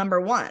Chanel number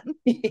 1.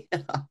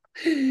 Yeah.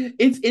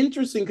 It's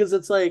interesting because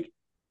it's like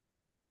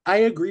I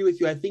agree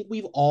with you. I think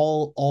we've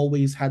all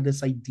always had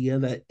this idea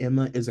that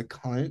Emma is a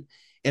cunt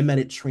and that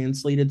it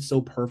translated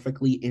so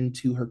perfectly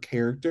into her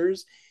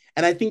characters.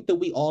 And I think that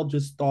we all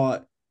just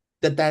thought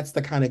that that's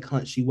the kind of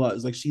cunt she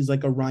was. Like she's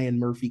like a Ryan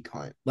Murphy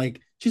cunt.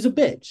 Like she's a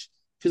bitch.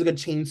 She's like a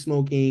chain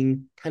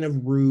smoking, kind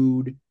of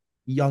rude,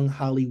 young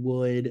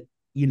Hollywood,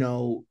 you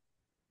know,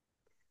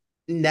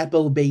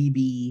 nepo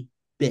baby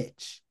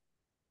bitch.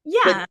 But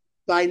Yeah.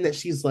 find that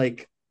she's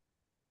like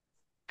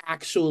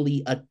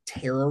actually a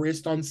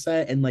terrorist on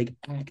set and like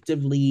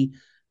actively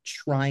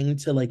trying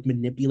to like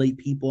manipulate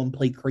people and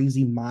play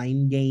crazy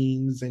mind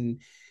games and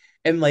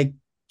like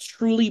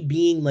truly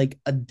being like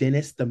a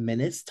Dennis the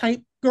Menace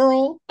type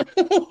girl.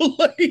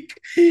 Like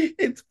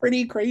it's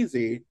pretty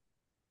crazy.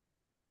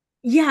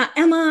 Yeah,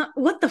 Emma,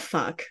 what the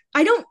fuck?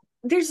 I don't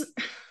there's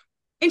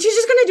and she's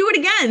just gonna do it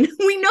again.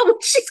 We know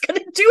she's gonna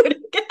do it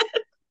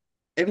again.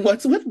 And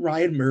what's with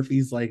Ryan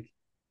Murphy's like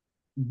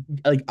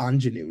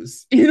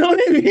ingenues? You know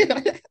what I mean?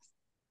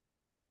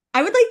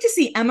 I would like to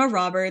see Emma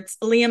Roberts,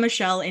 Leah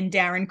Michelle, and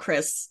Darren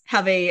Chris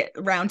have a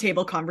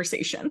roundtable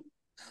conversation.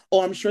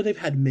 Oh, I'm sure they've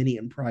had many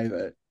in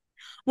private.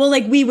 Well,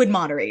 like we would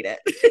moderate it.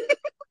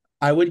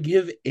 I would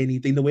give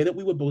anything the way that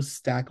we would both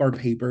stack our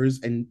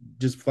papers and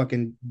just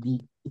fucking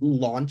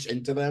launch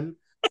into them.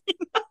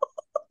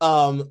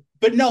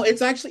 But no,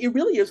 it's actually it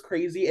really is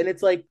crazy, and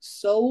it's like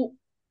so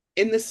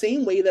in the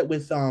same way that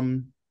with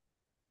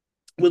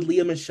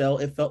Leah Michelle,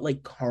 it felt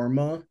like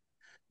karma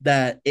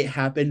that it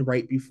happened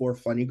right before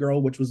Funny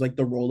Girl, which was like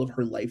the role of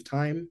her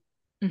lifetime.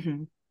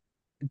 Mm-hmm.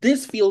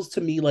 This feels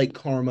to me like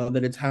karma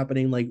that it's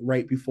happening like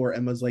right before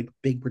Emma's like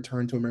big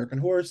return to American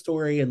Horror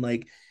Story and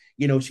like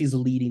she's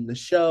leading the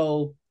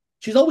show.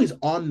 She's always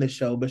on the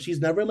show, but she's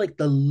never like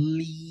the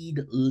lead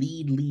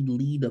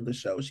of the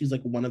show. She's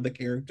like one of the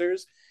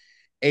characters,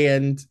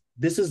 and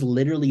this is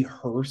literally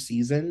her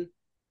season.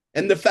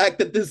 And the fact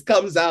that this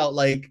comes out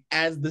like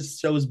as the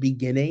show's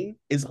beginning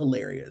is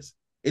hilarious.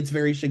 It's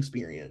very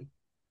Shakespearean.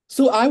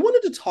 So I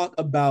wanted to talk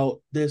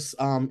about this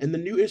in the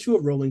new issue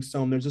of Rolling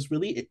Stone. There's this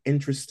really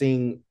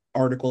interesting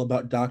article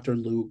about Dr.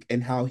 Luke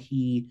and how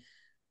he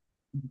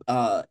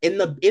in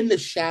the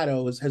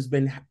shadows has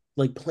been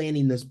like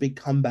planning this big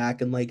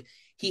comeback and like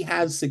he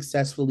has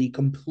successfully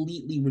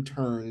completely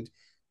returned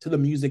to the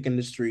music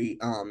industry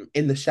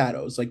in the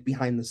shadows, like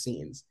behind the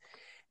scenes.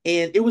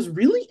 And it was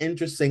really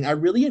interesting. I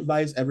really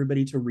advise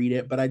everybody to read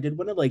it, but I did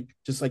want to like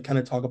just like kind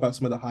of talk about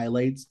some of the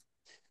highlights.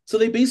 So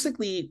they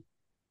basically,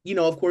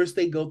 of course,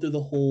 they go through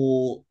the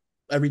whole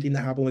everything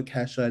that happened with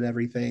Kesha and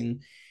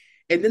everything.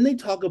 And then they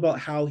talk about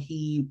how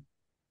he,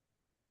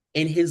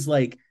 in his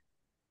like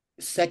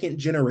second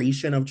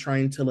generation of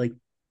trying to like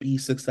be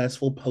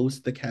successful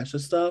post the Kesha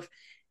stuff,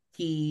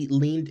 he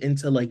leaned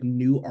into like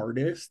new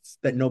artists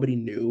that nobody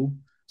knew.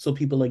 So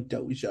people like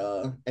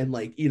Doja and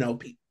like,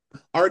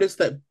 artists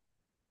that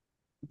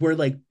were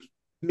like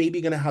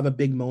maybe gonna have a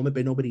big moment,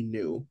 but nobody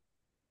knew,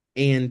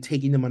 and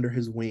taking them under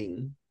his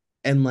wing.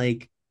 And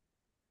like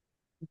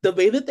the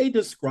way that they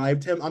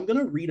described him, I'm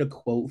gonna read a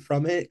quote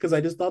from it because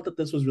I just thought that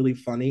this was really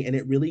funny and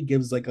it really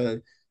gives like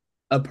a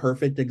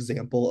perfect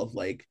example of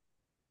like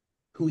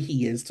who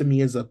he is to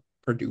me as a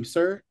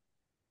producer.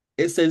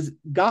 It says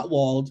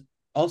Gottwald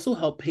also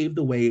helped pave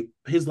the way.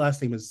 His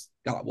last name is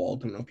Gottwald.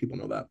 I don't know if people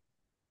know that.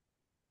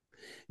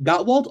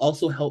 Gottwald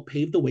also helped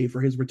pave the way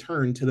for his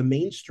return to the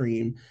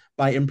mainstream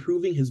by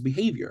improving his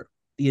behavior,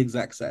 the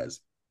exec says.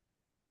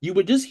 You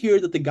would just hear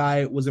that the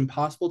guy was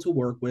impossible to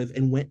work with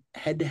and went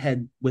head to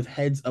head with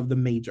heads of the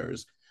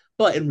majors.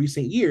 But in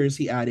recent years,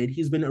 he added,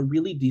 he's been a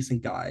really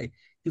decent guy.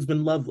 He's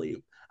been lovely.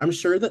 I'm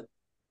sure that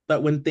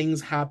when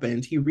things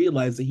happened, he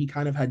realized that he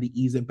kind of had to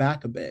ease it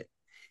back a bit.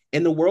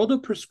 In the world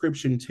of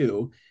prescription,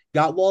 too,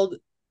 Gottwald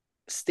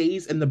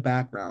stays in the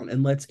background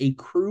and lets a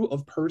crew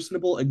of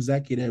personable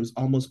executives,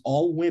 almost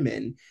all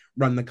women,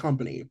 run the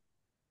company.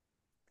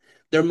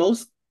 They're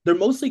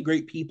mostly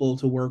great people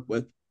to work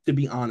with, to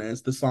be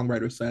honest, the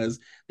songwriter says.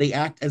 They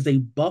act as a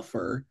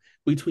buffer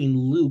between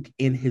Luke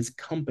and his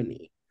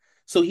company.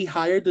 So he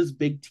hired this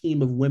big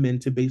team of women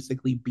to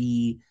basically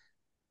be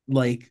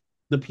like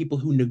the people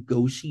who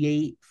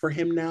negotiate for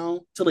him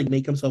now to like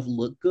make himself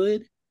look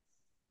good.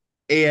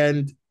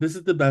 And this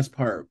is the best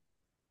part.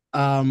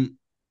 Um,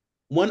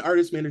 One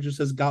artist manager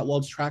says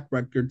Gottwald's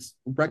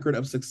record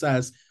of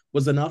success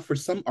was enough for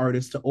some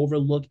artists to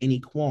overlook any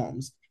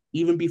qualms,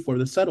 even before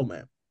the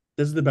settlement.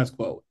 This is the best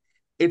quote.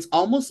 It's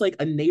almost like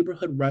a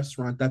neighborhood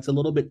restaurant that's a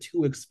little bit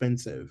too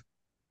expensive.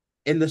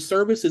 And the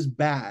service is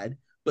bad,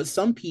 but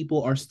some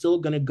people are still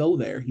going to go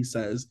there, he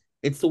says.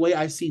 It's the way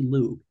I see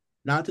Luke.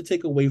 Not to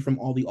take away from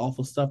all the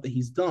awful stuff that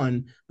he's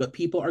done, but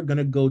people are going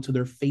to go to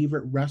their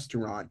favorite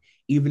restaurant,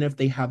 even if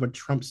they have a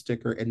Trump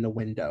sticker in the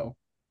window.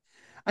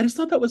 I just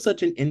thought that was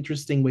such an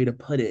interesting way to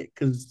put it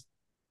because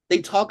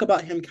they talk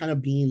about him kind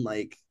of being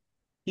like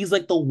he's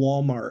like the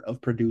Walmart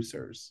of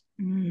producers.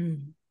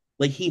 Mm.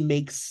 Like he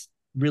makes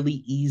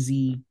really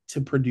easy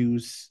to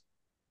produce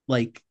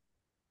like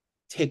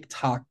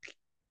TikTok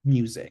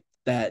music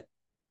that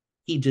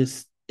he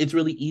just it's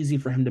really easy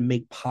for him to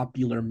make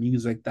popular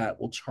music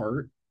that will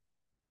chart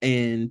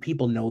and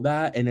people know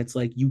that and it's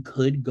like you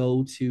could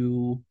go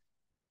to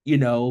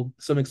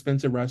some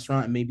expensive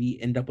restaurant and maybe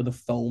end up with a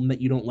foam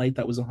that you don't like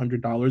that was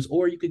 $100,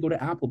 or you could go to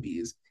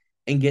Applebee's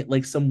and get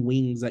like some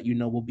wings that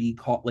will be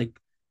called like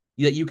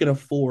that you can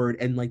afford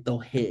and like they'll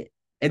hit.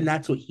 And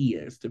that's what he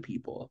is to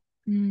people.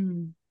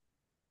 Mm.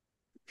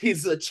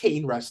 He's a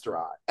chain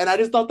restaurant. And I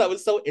just thought that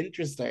was so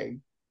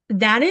interesting.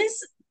 That is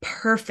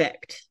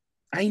perfect.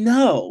 I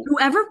know.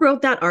 Whoever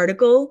wrote that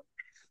article,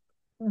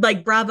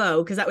 like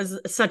bravo, because that was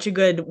such a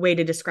good way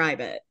to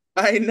describe it.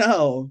 I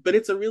know. But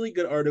it's a really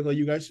good article.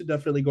 You guys should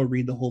definitely go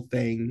read the whole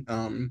thing.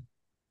 And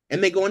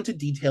they go into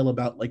detail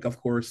about like, of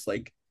course,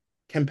 like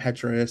Kim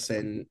Petras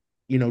and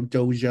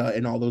Doja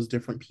and all those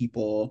different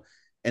people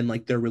and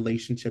like their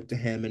relationship to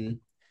him. And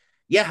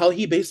yeah, how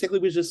he basically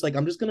was just like,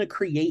 I'm just gonna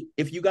create,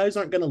 if you guys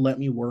aren't gonna let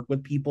me work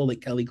with people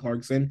like Kelly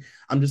Clarkson,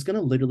 I'm just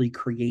gonna literally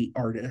create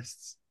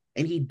artists.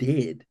 And he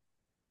did.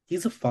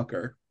 He's a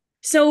fucker.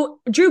 So,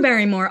 Drew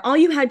Barrymore, all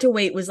you had to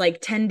wait was like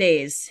 10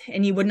 days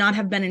and you would not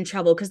have been in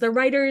trouble because the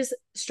writers'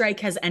 strike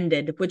has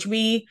ended, which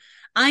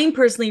I'm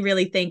personally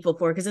really thankful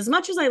for because as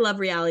much as I love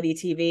reality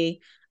TV,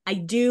 I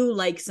do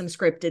like some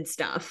scripted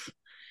stuff.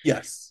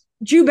 Yes.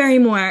 Drew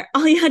Barrymore,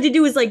 all you had to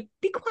do was like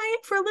be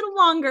quiet for a little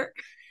longer.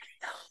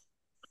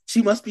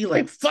 She must be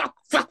like, fuck,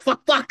 fuck,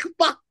 fuck, fuck,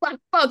 fuck, fuck,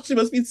 fuck. She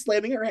must be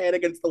slamming her head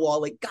against the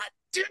wall, like, God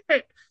damn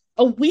it.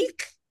 A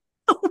week?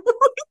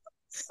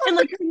 And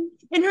like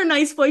in her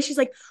nice voice, she's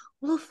like,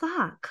 well,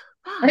 fuck.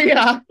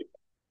 Yeah.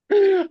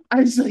 I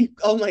was like,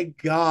 oh my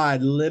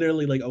God,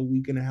 literally like a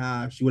week and a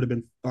half. She would have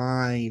been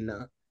fine.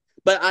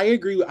 But I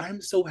agree. I'm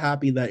so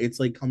happy that it's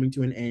like coming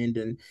to an end.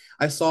 And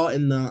I saw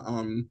in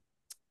the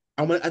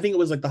I think it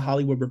was like the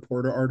Hollywood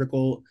Reporter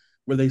article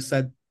where they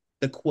said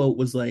the quote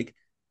was like,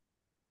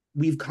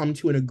 we've come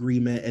to an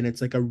agreement and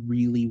it's like a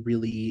really,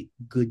 really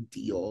good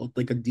deal.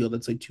 Like a deal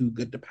that's like too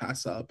good to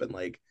pass up. And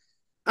like,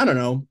 I don't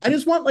know. I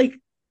just want like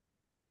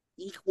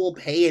equal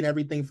pay and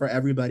everything for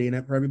everybody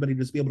and for everybody to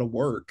just be able to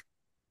work.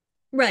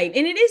 Right.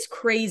 And it is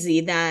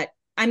crazy that,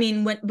 I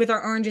mean, with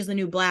our Orange is the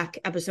New Black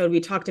episode, we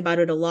talked about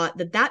it a lot,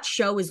 that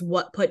show is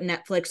what put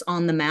Netflix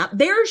on the map.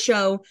 Their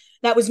show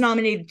that was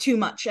nominated too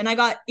much. And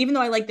even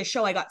though I like the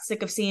show, I got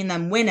sick of seeing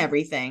them win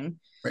everything.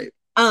 Right.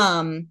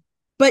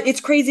 But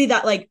it's crazy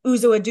that like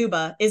Uzo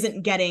Aduba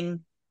isn't getting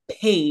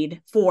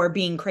paid for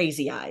being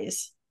Crazy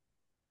Eyes.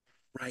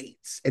 Right.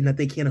 And that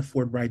they can't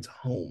afford rides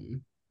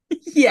home.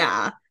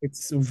 Yeah.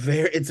 It's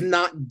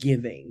not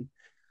giving.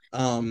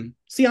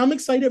 See, I'm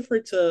excited for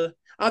it to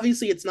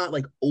Obviously, it's not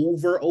like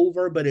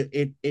over, but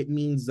it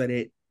means that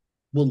it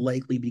will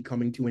likely be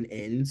coming to an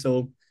end.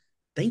 So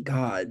thank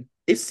God.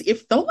 It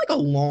felt like a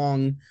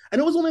long. I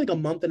know it was only like a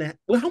month and a half.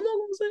 Well, how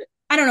long was it?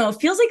 I don't know. It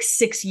feels like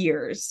 6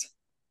 years.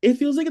 It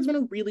feels like it's been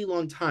a really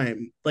long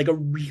time, like a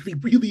really,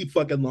 really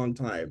fucking long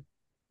time.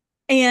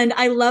 And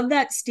I love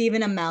that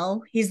Stephen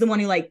Amell, he's the one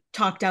who like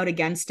talked out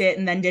against it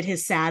and then did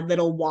his sad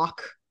little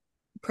walk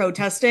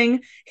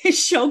protesting. His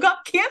show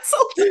got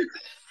canceled.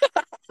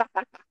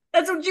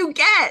 That's what you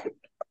get.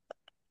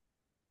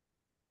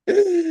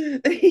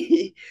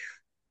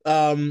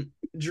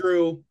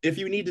 Drew, if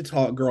you need to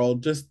talk, girl,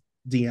 just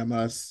DM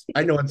us.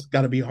 I know it's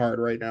got to be hard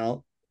right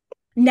now.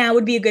 Now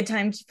would be a good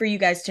time for you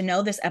guys to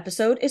know this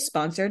episode is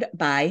sponsored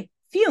by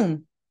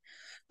Fume.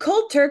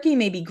 Cold turkey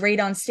may be great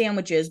on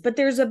sandwiches, but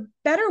there's a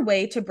better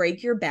way to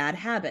break your bad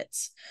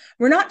habits.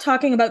 We're not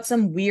talking about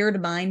some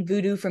weird mind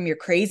voodoo from your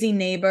crazy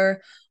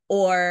neighbor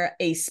or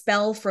a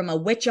spell from a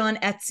witch on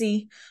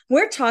Etsy.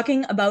 We're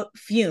talking about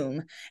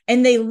Fume,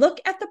 and they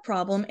look at the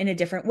problem in a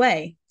different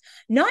way.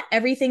 Not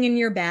everything in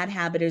your bad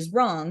habit is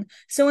wrong,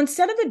 so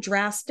instead of a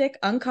drastic,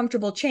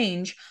 uncomfortable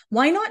change,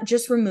 why not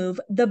just remove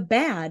the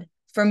bad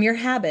from your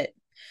habit?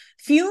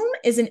 Fume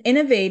is an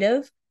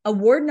innovative,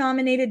 award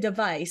nominated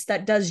device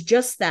that does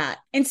just that.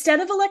 Instead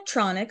of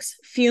electronics,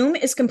 Fume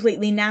is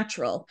completely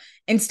natural.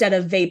 Instead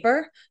of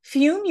vapor,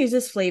 Fume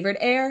uses flavored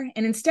air.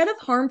 And instead of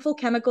harmful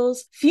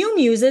chemicals, Fume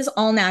uses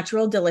all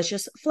natural,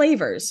 delicious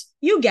flavors.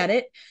 You get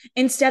it.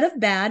 Instead of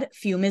bad,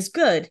 Fume is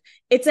good.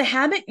 It's a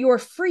habit you're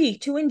free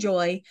to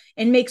enjoy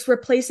and makes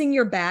replacing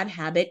your bad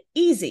habit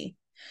easy.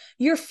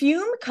 Your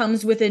Fume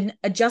comes with an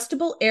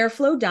adjustable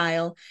airflow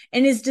dial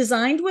and is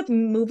designed with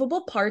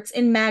movable parts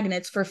and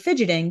magnets for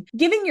fidgeting,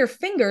 giving your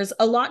fingers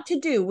a lot to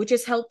do, which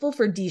is helpful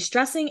for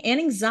de-stressing and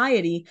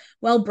anxiety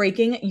while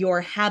breaking your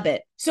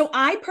habit. So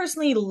I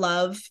personally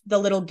love the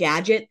little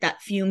gadget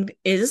that Fume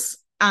is.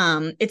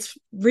 It's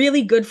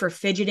really good for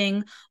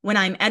fidgeting. When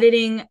I'm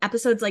editing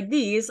episodes like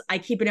these, I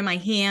keep it in my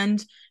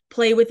hand,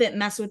 play with it,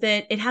 mess with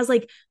it. It has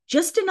like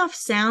just enough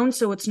sound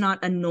so it's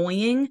not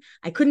annoying.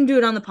 I couldn't do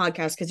it on the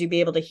podcast because you'd be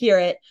able to hear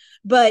it.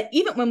 But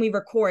even when we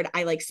record,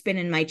 I like spin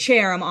in my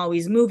chair. I'm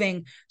always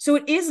moving. So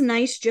it is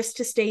nice just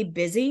to stay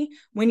busy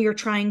when you're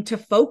trying to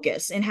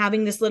focus and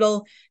having this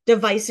little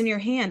device in your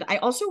hand. I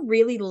also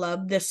really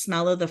love the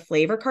smell of the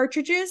flavor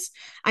cartridges.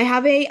 I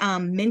have a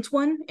mint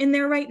one in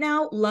there right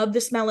now. Love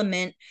the smell of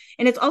mint.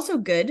 And it's also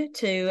good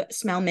to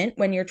smell mint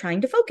when you're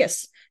trying to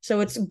focus. So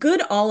it's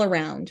good all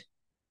around.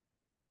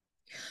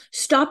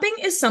 Stopping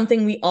is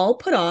something we all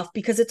put off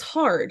because it's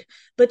hard,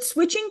 but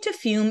switching to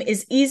Fume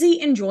is easy,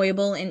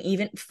 enjoyable, and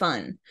even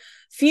fun.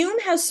 Fume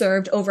has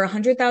served over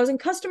 100,000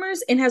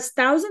 customers and has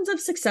thousands of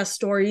success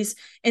stories,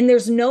 and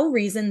there's no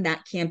reason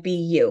that can't be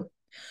you.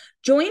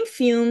 Join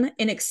Fume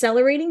in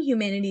accelerating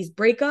humanity's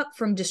breakup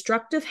from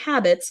destructive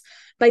habits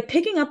by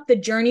picking up the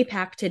Journey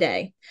Pack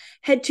today.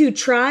 Head to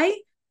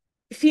tryfume.com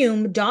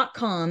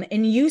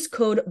and use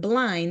code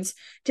BLINDS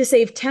to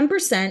save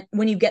 10%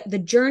 when you get the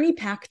Journey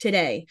Pack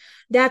today.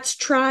 That's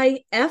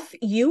tryfum.com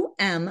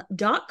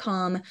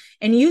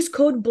and use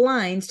code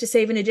BLINDS to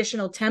save an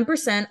additional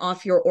 10%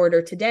 off your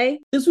order today.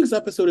 This week's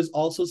episode is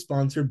also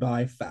sponsored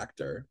by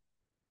Factor.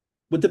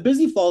 With the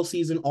busy fall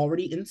season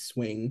already in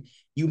swing,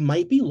 you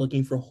might be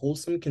looking for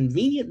wholesome,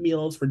 convenient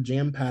meals for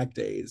jam-packed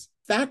days.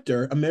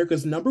 Factor,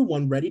 America's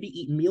 #1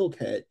 ready-to-eat meal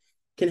kit,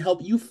 can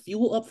help you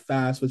fuel up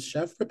fast with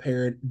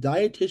chef-prepared,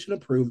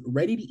 dietitian-approved,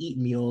 ready-to-eat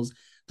meals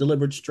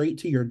delivered straight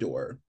to your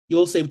door.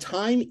 You'll save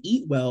time,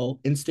 eat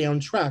well, and stay on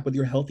track with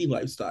your healthy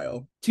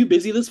lifestyle. Too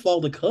busy this fall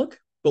to cook,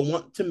 but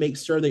want to make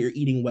sure that you're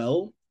eating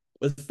well?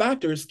 With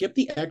Factor, skip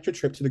the extra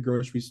trip to the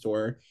grocery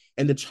store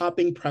and the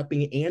chopping,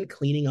 prepping, and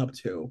cleaning up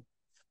too,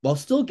 while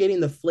still getting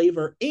the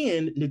flavor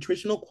and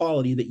nutritional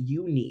quality that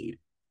you need.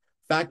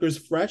 Factor's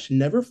fresh,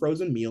 never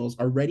frozen meals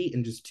are ready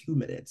in just 2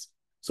 minutes.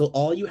 So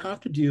all you have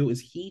to do is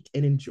heat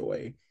and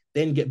enjoy,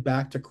 then get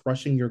back to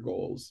crushing your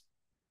goals.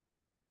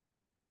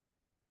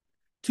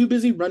 Too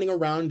busy running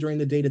around during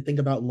the day to think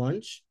about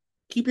lunch?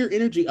 Keep your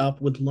energy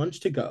up with Lunch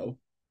to Go.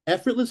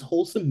 Effortless,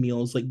 wholesome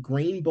meals like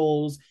grain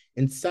bowls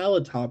and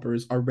salad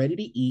toppers are ready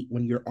to eat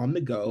when you're on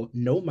the go,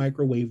 no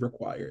microwave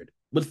required.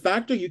 With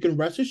Factor, you can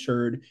rest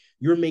assured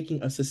you're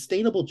making a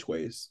sustainable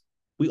choice.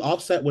 We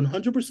offset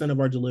 100% of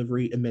our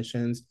delivery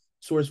emissions,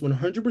 source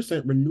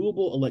 100%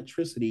 renewable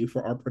electricity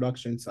for our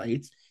production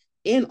sites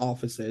and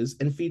offices,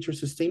 and feature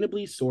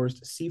sustainably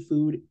sourced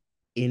seafood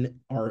in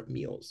our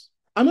meals.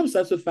 I'm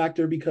obsessed with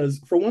Factor because,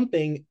 for one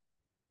thing,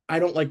 I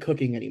don't like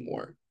cooking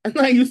anymore. And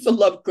I used to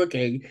love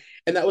cooking,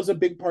 and that was a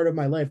big part of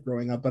my life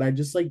growing up, but I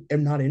just like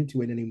am not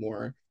into it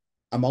anymore.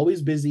 I'm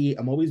always busy,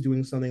 I'm always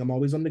doing something, I'm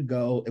always on the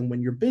go, and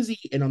when you're busy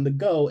and on the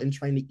go and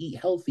trying to eat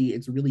healthy,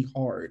 it's really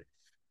hard.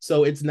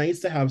 So it's nice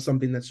to have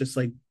something that's just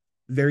like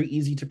very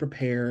easy to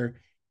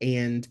prepare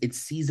and it's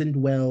seasoned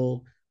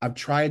well. I've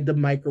tried the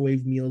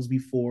microwave meals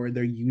before.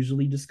 They're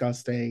usually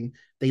disgusting.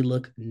 They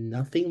look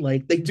nothing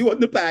like they do on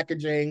the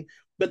packaging,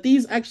 but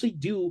these actually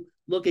do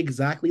look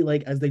exactly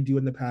like as they do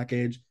in the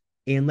package.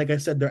 And like I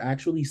said, they're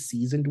actually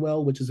seasoned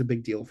well, which is a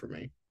big deal for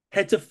me.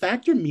 Head to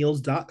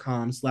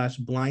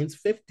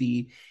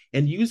factormeals.com/blinds50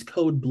 and use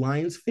code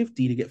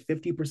blinds50 to get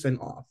 50%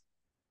 off.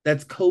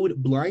 That's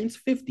code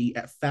blinds50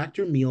 at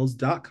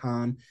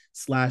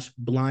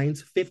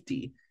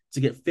factormeals.com/blinds50 to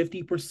get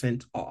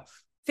 50%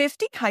 off.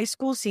 50 high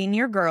school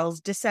senior girls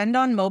descend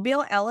on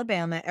Mobile,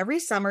 Alabama every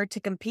summer to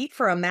compete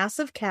for a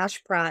massive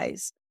cash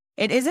prize.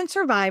 It isn't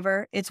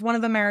Survivor, it's one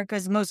of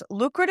America's most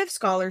lucrative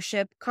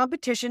scholarship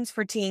competitions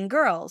for teen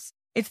girls.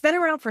 It's been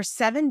around for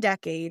 7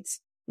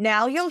 decades.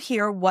 Now you'll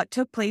hear what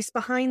took place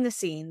behind the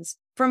scenes.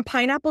 From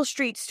Pineapple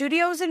Street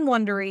Studios in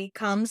Wondery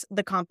comes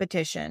the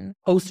competition.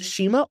 Host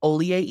Shima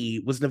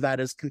Oliei was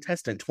Nevada's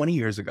contestant 20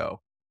 years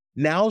ago.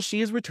 Now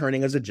she is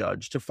returning as a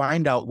judge to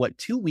find out what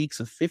 2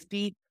 weeks of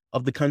 50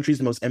 of the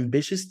country's most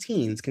ambitious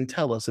teens can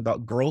tell us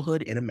about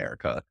girlhood in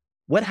America.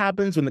 What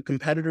happens when the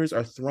competitors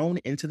are thrown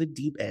into the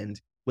deep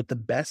end with the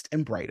best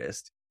and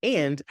brightest,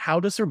 and how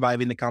does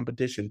surviving the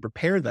competition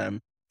prepare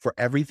them for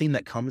everything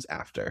that comes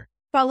after?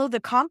 Follow the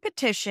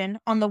competition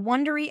on the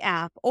Wondery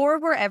app or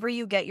wherever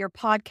you get your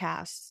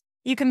podcasts.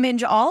 You can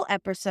binge all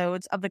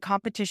episodes of the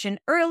competition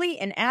early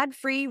and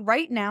ad-free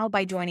right now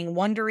by joining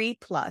Wondery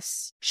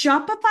Plus.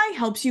 Shopify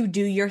helps you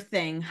do your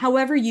thing,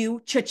 however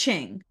you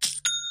cha-ching.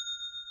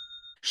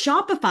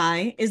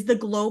 Shopify is the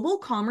global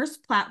commerce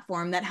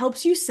platform that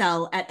helps you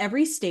sell at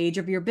every stage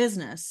of your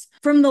business.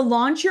 From the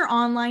launch your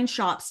online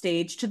shop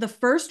stage to the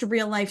first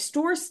real life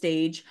store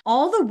stage,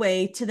 all the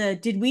way to the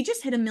did we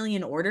just hit a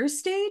million orders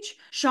stage,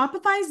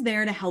 Shopify's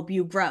there to help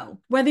you grow.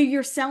 Whether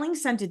you're selling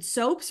scented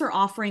soaps or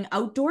offering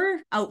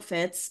outdoor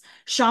outfits,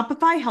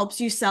 Shopify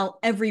helps you sell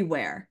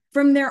everywhere.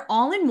 From their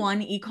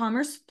all-in-one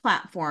e-commerce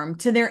platform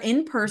to their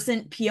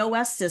in-person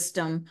POS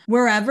system,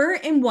 wherever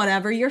and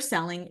whatever you're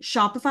selling,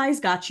 Shopify's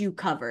got you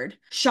covered.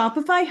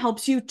 Shopify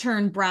helps you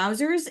turn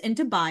browsers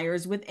into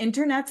buyers with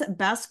internet's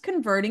best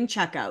converting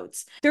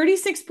checkouts,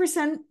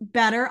 36%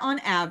 better on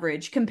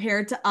average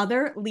compared to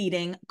other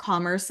leading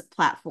commerce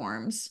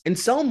platforms. And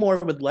sell more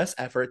with less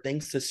effort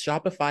thanks to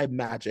Shopify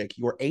Magic,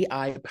 your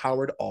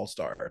AI-powered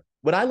all-star.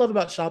 What I love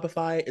about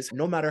Shopify is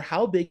no matter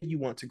how big you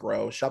want to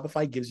grow,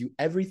 Shopify gives you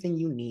everything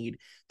you need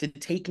to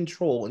take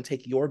control and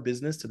take your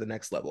business to the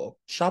next level.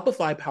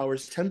 Shopify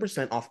powers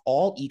 10% off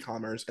all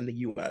e-commerce in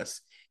the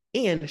US,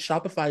 and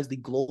Shopify is the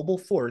global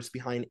force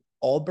behind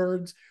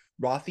Allbirds,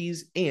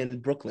 Rothy's,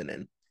 and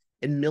Brooklinen,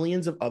 and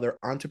millions of other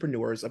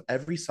entrepreneurs of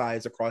every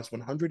size across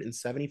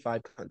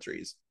 175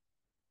 countries.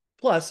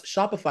 Plus,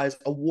 Shopify's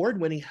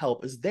award-winning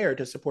help is there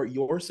to support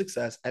your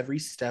success every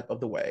step of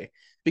the way,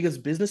 because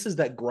businesses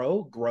that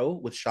grow, grow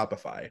with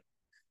Shopify.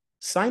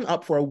 Sign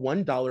up for a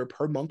 $1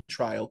 per month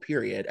trial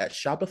period at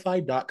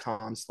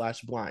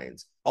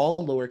shopify.com/blinds, all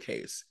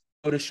lowercase.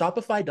 Go to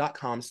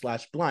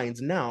shopify.com/blinds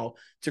now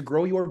to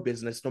grow your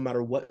business no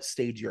matter what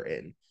stage you're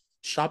in.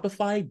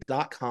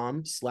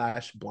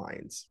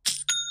 Shopify.com/blinds.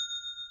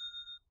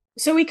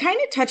 So we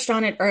kind of touched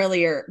on it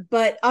earlier,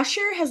 but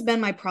Usher has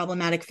been my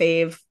problematic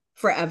fave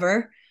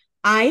forever.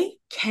 I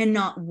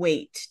cannot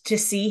wait to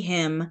see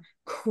him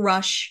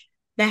crush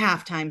the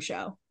halftime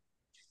show.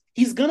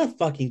 He's gonna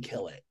fucking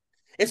kill it,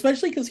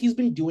 especially because he's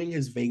been doing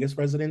his Vegas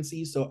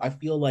residency. So I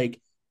feel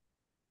like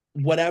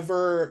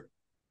whatever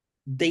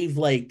they've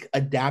like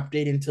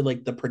adapted into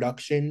like the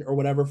production or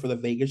whatever for the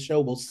Vegas show,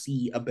 we'll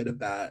see a bit of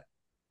that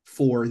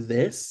for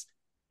this.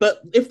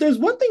 But if there's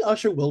one thing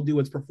Usher will do,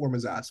 it's perform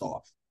his ass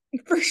off.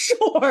 For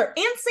sure.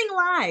 And sing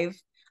live.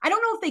 I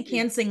don't know if they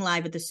can sing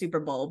live at the Super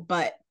Bowl,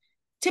 but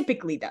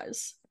typically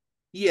does.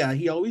 Yeah,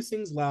 he always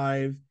sings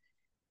live.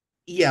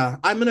 Yeah,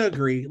 I'm gonna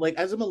agree. Like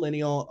as a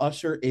millennial,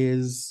 Usher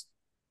is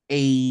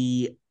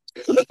a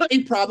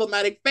a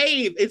problematic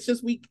fave. It's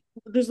just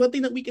there's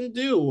nothing that we can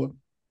do.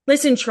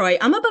 Listen, Troy,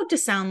 I'm about to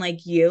sound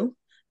like you,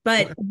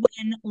 but Okay.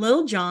 when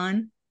Lil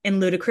Jon and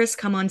Ludacris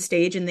come on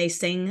stage and they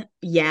sing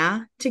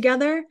 "Yeah"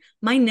 together,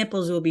 my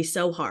nipples will be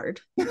so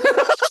hard.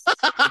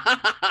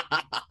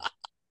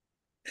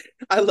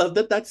 I love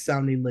that that's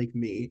sounding like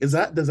me. Does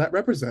that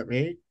represent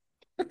me?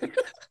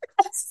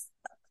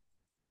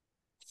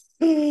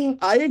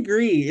 I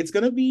agree. It's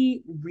gonna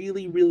be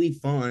really, really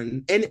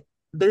fun. And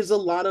there's a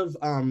lot of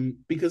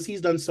because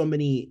he's done so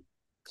many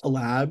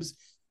collabs,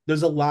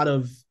 there's a lot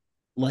of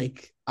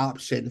like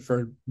option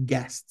for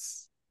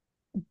guests.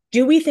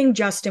 Do we think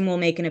Justin will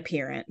make an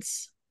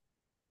appearance?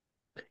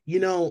 You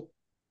know,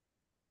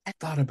 I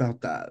thought about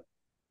that.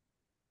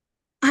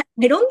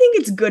 I don't think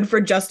it's good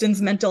for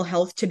Justin's mental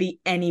health to be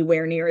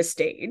anywhere near a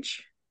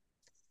stage.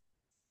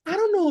 I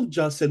don't know if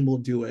Justin will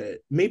do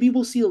it. Maybe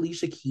we'll see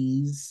Alicia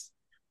Keys.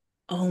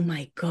 Oh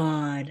my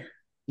God.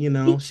 You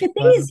know, The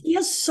thing is, he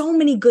has so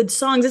many good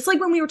songs. It's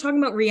like when we were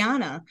talking about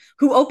Rihanna,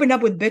 who opened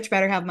up with Bitch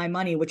Better Have My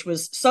Money, which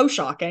was so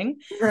shocking.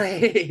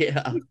 right.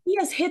 Yeah. He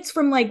has hits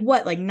from like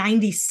what, like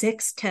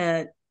 96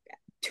 to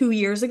 2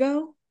 years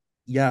ago?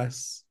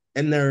 Yes.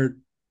 And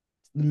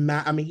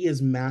I mean, he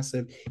is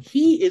massive.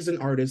 He is an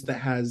artist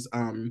that has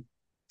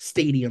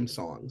stadium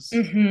songs.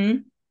 Mm-hmm.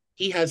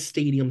 He has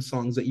stadium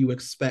songs that you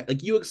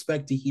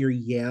expect to hear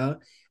 "Yeah"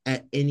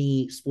 at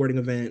any sporting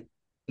event,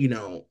 you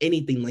know,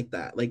 anything like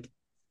that. Like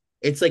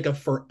it's like a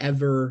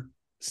forever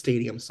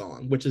stadium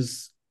song, which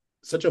is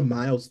such a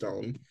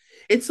milestone.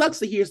 It sucks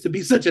that he has to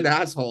be such an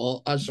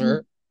asshole,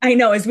 Usher. I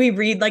know, as we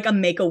read like a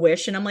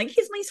Make-A-Wish, and I'm like,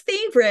 he's my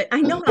favorite.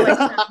 I know how I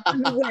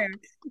sound everywhere.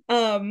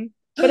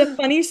 But a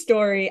funny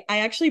story, I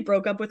actually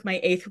broke up with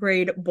my 8th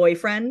grade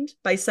boyfriend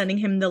by sending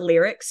him the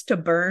lyrics to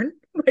Burn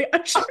by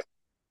Usher.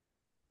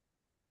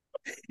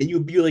 And you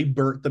like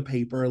burnt the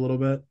paper a little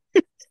bit.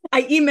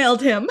 I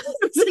emailed him.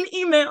 It was an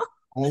email.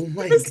 Oh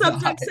my The god.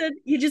 subject said,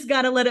 "You just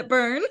gotta let it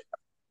burn."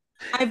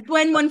 I've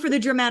been one for the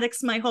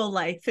dramatics my whole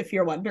life, if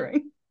you're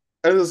wondering.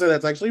 I was gonna say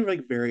that's actually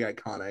like very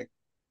iconic.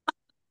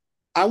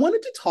 I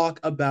wanted to talk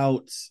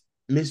about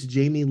Miss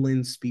Jamie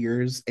Lynn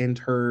Spears and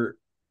her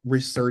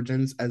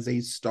resurgence as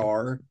a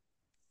star.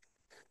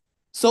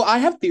 So I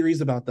have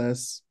theories about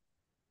this.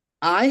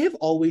 I have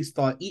always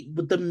thought,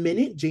 but the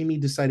minute Jamie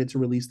decided to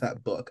release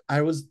that book, I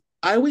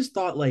always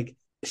thought like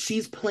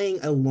she's playing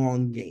a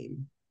long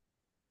game.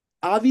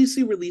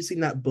 Obviously,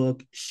 releasing that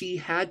book, she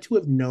had to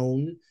have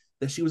known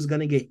that she was going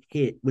to get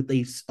hit with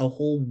a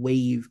whole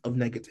wave of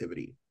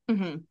negativity.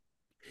 Mm-hmm.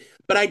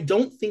 But I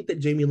don't think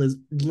that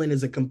Lynn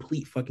is a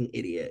complete fucking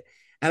idiot.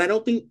 And I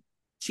don't think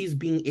she's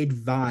being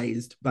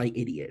advised by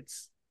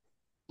idiots.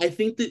 I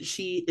think that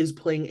she is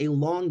playing a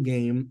long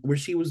game where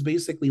she was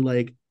basically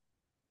like,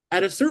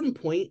 at a certain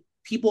point,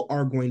 people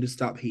are going to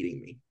stop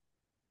hating me.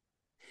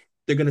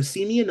 They're going to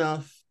see me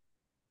enough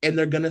and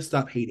they're going to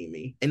stop hating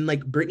me. And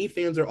like Britney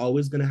fans are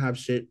always going to have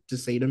shit to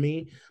say to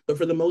me. But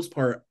for the most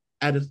part,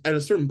 at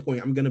a certain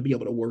point, I'm going to be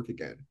able to work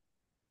again,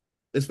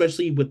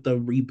 especially with the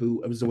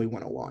reboot of Zoe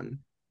 101.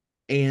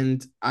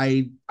 And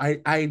I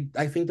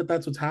think that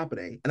that's what's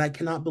happening. And I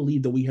cannot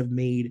believe that we have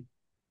made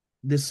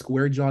this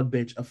square jawed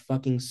bitch a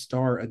fucking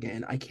star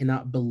again. I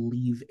cannot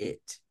believe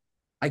it.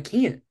 I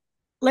can't.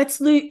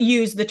 Let's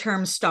use the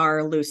term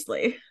star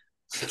loosely.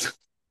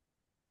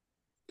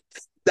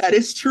 That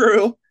is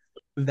true.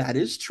 That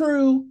is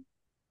true.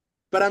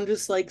 But I'm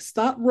just like,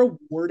 stop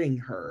rewarding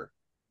her.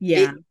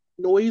 Yeah. It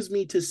annoys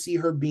me to see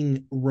her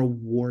being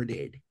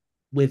rewarded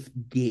with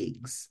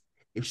gigs.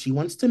 If she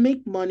wants to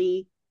make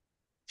money,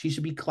 she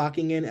should be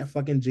clocking in at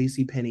fucking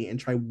JCPenney and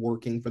try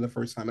working for the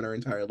first time in her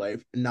entire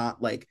life,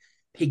 not like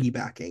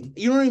piggybacking.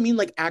 You know what I mean?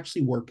 Like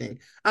actually working.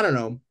 I don't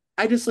know.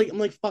 I'm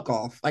like, fuck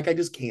off. Like, I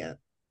just can't.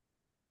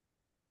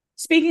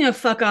 Speaking of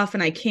fuck off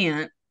and I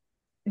can't,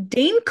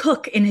 Dane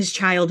Cook and his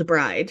child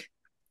bride.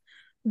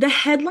 The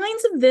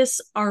headlines of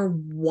this are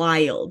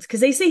wild because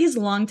they say his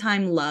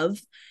longtime love,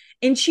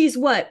 and she's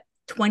what,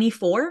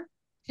 24?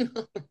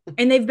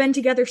 And they've been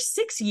together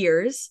 6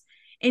 years.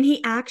 And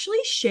he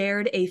actually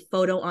shared a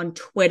photo on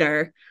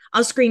Twitter.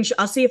 I'll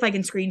see if I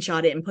can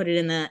screenshot it and put it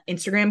in the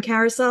Instagram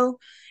carousel.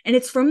 And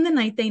it's from the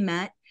night they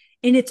met.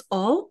 And it's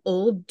all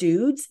old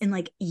dudes and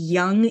like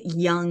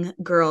young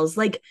girls.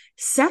 Like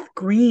Seth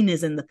Green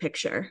is in the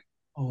picture.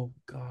 Oh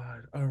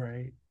God. All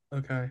right.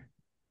 Okay.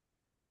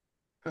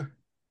 Huh.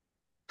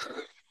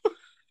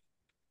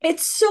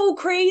 It's so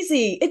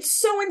crazy. It's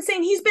so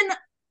insane. He's been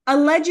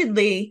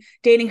allegedly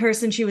dating her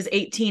since she was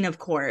 18, of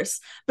course,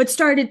 but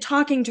started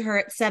talking to her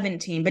at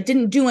 17, but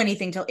didn't do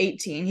anything till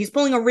 18. He's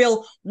pulling a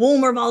real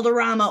Wilmer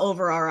Valderrama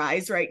over our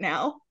eyes right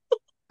now.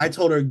 I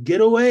told her, get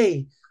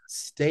away.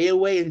 Stay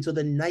away until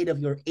the night of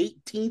your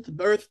 18th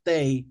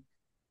birthday.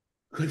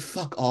 Good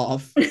fuck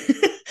off.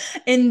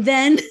 and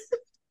then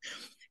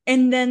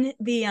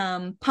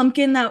the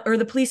pumpkin that, or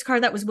the police car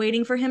that was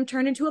waiting for him,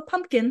 turned into a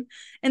pumpkin,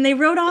 and they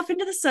rode off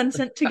into the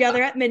sunset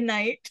together at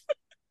midnight.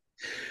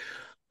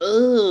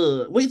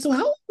 Wait, so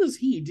how old was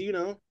he? Do you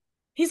know?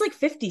 He's like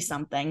 50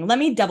 something. Let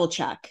me double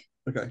check.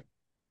 Okay.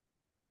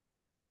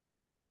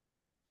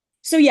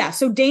 So yeah,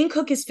 so Dane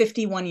Cook is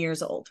 51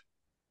 years old.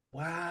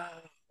 Wow.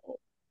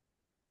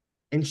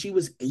 And she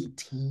was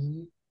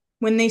 18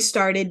 when they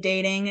started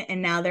dating,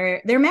 and now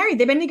they're married.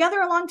 They've been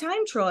together a long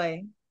time,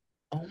 Troy.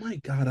 Oh my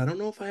God. I don't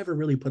know if I ever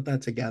really put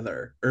that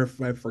together or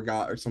if I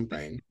forgot or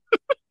something.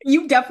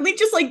 You definitely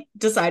just like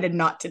decided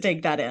not to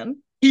take that in.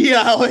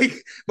 Yeah, like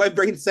my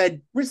brain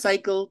said,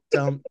 recycle,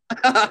 dump.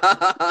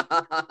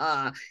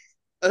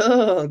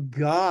 Oh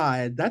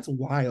God, that's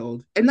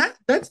wild. And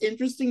that's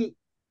interesting.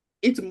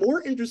 It's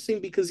more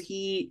interesting because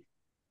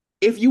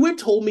if you had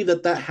told me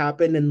that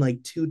happened in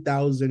like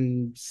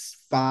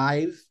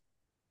 2005,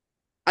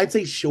 I'd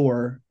say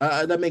sure,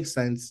 that makes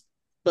sense.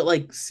 But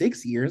like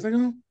 6 years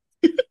ago,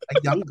 a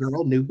young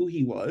girl knew who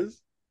he was.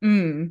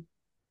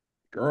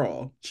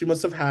 Girl, she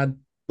must have had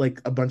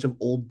like a bunch of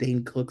old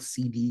Dane Cook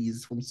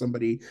CDs from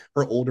somebody,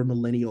 her older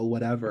millennial,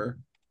 whatever.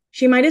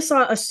 She might have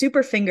saw a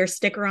super finger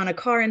sticker on a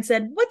car and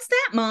said, "What's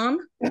that, Mom?"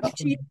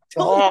 She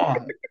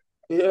God.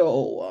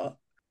 Ew.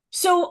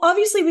 So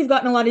obviously we've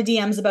gotten a lot of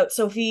DMs about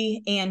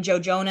Sophie and Joe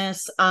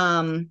Jonas.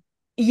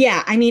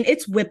 Yeah, I mean,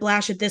 it's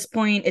whiplash at this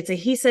point. It's a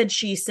he said,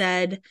 she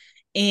said,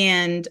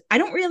 and I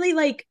don't really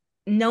like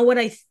know what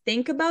I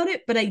think about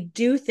it, but I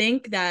do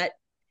think that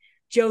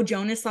Joe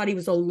Jonas thought he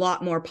was a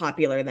lot more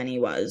popular than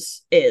I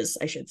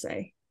should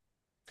say.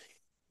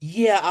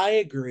 Yeah, I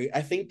agree.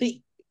 I think that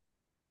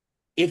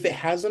if it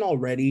hasn't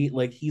already,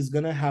 like he's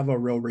gonna have a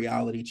real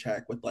reality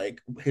check with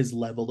like his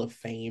level of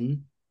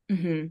fame.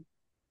 Mm-hmm.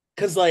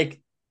 Because like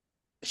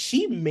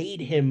she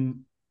made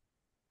him,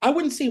 I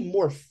wouldn't say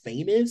more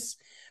famous,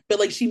 but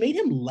like she made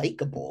him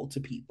likable to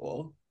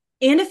people.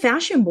 And a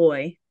fashion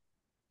boy.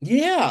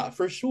 Yeah,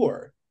 for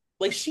sure.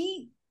 Like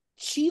she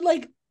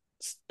like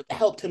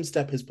helped him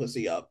step his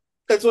pussy up.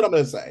 That's what I'm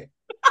gonna say.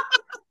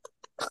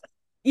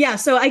 Yeah,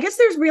 so I guess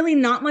there's really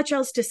not much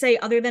else to say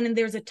other than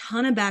there's a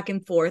ton of back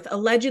and forth.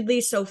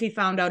 Allegedly, Sophie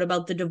found out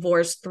about the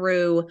divorce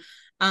through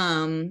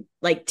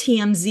like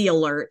TMZ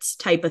alerts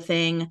type of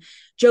thing.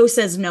 Joe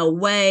says no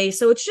way.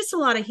 So it's just a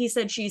lot of he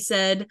said, she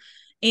said,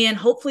 and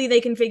hopefully they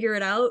can figure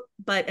it out.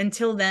 But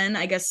until then,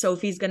 I guess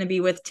Sophie's going to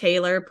be with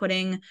Taylor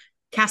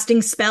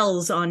casting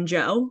spells on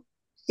Joe.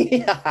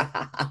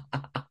 Yeah.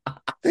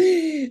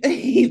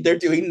 They're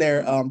doing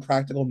their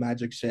practical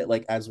magic shit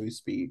like as we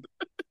speak.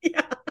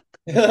 Yeah.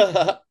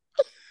 The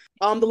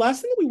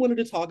last thing that we wanted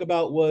to talk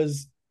about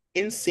was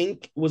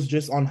NSYNC was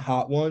just on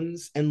Hot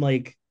Ones, and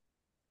like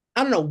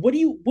I don't know, what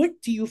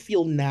do you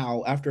feel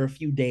now after a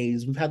few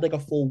days? We've had like a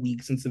full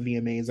week since the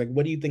VMAs. Like,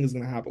 what do you think is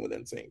gonna happen with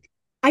NSYNC?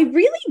 I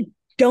really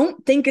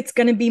don't think it's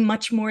going to be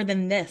much more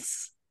than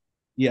this.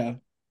 Yeah.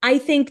 I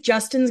think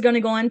Justin's going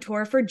to go on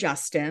tour for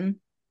Justin.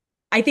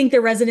 I think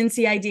the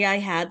residency idea I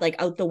had, like,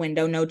 out the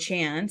window, no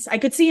chance. I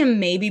could see him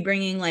maybe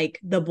bringing like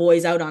the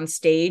boys out on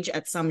stage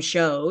at some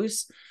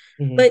shows,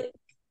 Mhm. but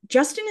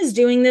Justin is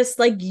doing this,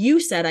 like you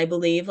said, I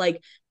believe,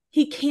 like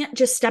he can't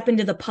just step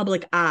into the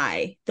public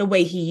eye the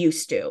way he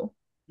used to.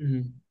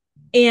 Mhm.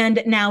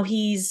 And now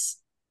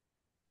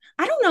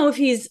I don't know if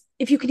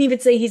you can even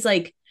say he's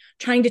like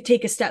trying to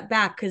take a step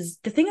back. Cause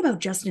the thing about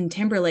Justin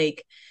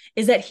Timberlake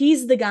is that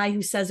he's the guy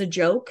who says a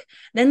joke,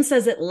 then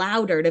says it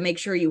louder to make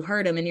sure you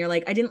heard him. And you're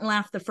like, I didn't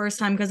laugh the first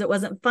time because it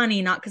wasn't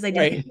funny, not because I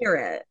didn't Right. hear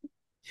it.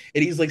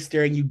 And he's like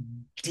staring you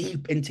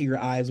deep into your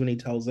eyes when he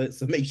tells it.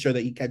 So make sure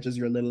that he catches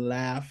your little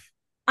laugh.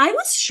 I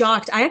was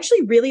shocked. I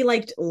actually really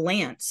liked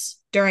Lance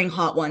during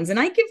Hot Ones, and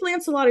I give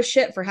Lance a lot of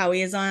shit for how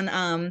he is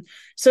on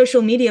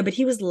social media, but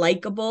he was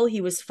likable,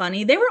 he was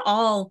funny. They were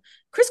all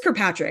Chris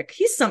Kirkpatrick.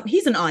 He's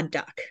an odd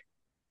duck.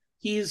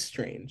 He's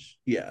strange.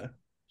 Yeah.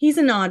 He's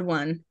an odd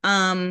one.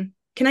 Can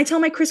I tell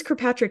my Chris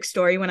Kirkpatrick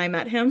story when I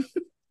met him?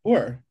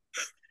 Or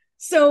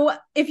So,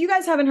 if you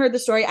guys haven't heard the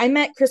story, I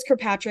met Chris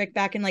Kirkpatrick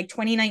back in like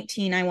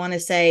 2019, I want to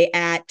say,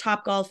 at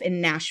Top Golf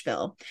in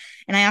Nashville.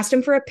 And I asked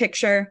him for a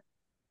picture.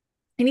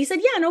 And he said,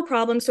 yeah, no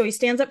problem. So he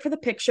stands up for the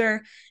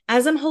picture.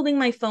 As I'm holding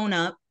my phone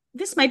up,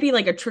 this might be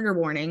like a trigger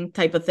warning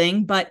type of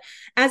thing. But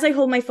as I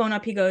hold my phone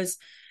up, he goes,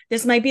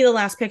 this might be the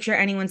last picture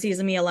anyone sees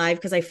of me alive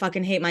because I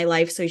fucking hate my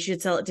life. So you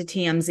should sell it to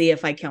TMZ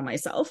if I kill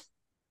myself.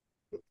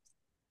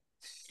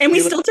 And we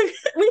he still took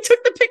we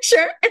took the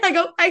picture. And I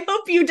go, I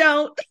hope you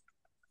don't.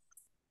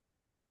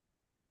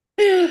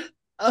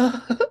 uh,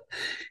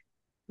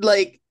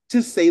 like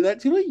to say that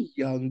to a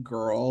young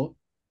girl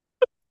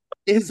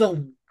is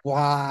a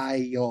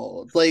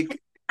wild.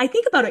 Like I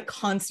think about it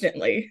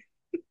constantly.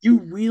 you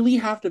really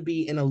have to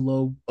be in a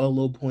low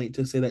point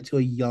to say that to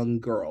a young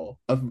girl,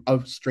 a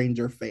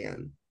stranger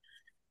fan.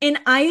 And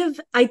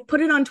I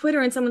put it on Twitter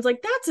and someone's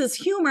like, that's his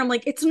humor. I'm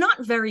like, it's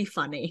not very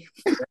funny.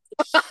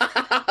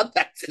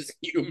 That's his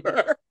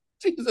humor.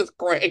 Jesus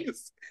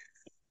Christ.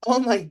 Oh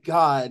my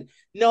God.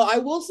 No, I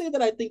will say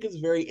that I think it's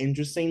very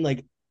interesting,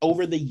 like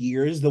over the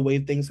years, the way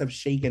things have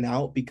shaken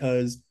out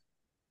because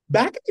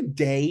back in the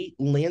day,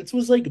 Lance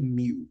was like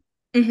mute.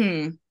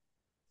 Mm-hmm.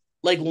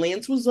 Like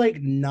Lance was like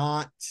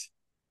not,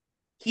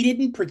 he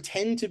didn't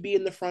pretend to be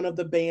in the front of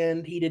the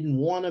band. He didn't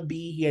want to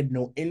be. He had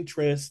no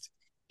interest.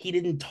 He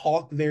didn't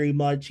talk very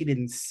much. He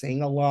didn't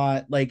sing a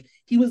lot. Like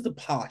he was the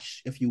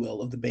posh, if you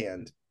will, of the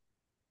band.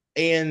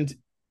 And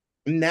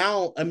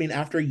now, I mean,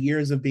 after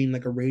years of being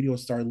like a radio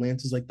star,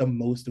 Lance is like the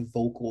most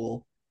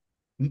vocal,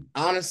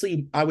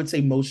 honestly, I would say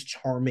most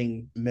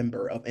charming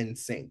member of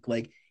NSYNC.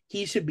 Like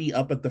he should be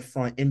up at the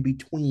front in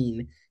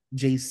between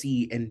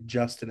JC and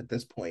Justin at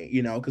this point,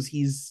 because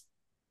he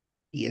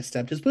has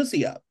stepped his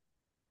pussy up.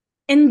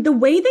 And the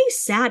way they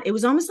sat, it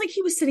was almost like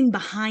he was sitting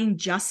behind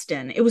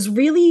Justin. It was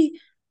really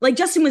like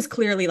Justin was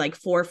clearly like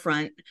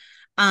forefront.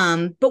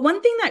 But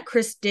one thing that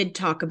Chris did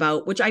talk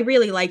about, which I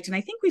really liked, and I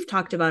think we've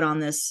talked about on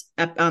this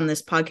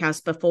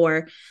podcast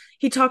before,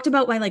 he talked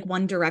about why like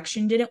One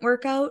Direction didn't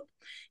work out.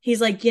 He's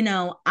like,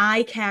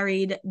 I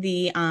carried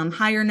the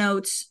higher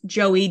notes,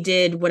 Joey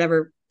did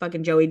whatever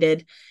fucking Joey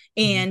did,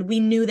 and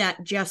we knew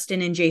that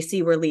Justin and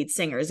JC were lead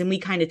singers, and we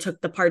kind of took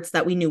the parts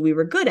that we knew we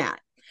were good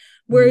at.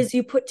 Whereas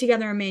you put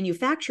together a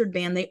manufactured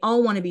band, they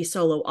all want to be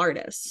solo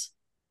artists.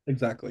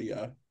 Exactly,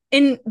 yeah.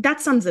 And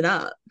that sums it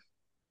up.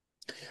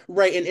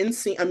 Right. And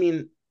NSYNC, I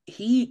mean,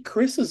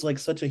 Chris is like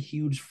such a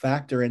huge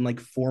factor in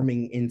like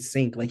forming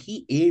NSYNC. Like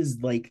he is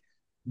like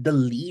the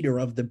leader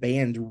of the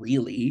band,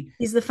 really.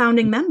 He's the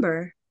founding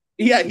member.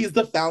 Yeah, he's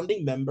the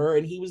founding member,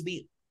 and he was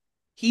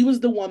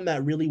the one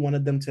that really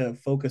wanted them to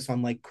focus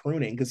on like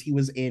crooning because he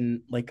was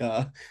in like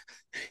a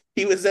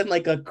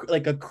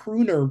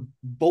crooner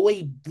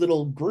boy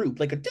little group,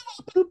 like a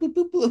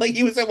like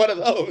he was in one of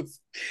those.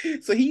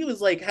 So he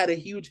was like had a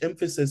huge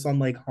emphasis on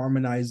like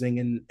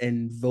harmonizing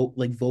and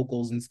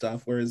vocals and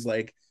stuff. Whereas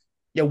like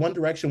Yeah, One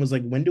Direction was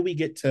like, when do we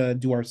get to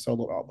do our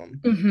solo album?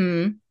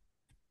 Mm-hmm.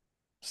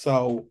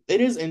 So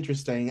it is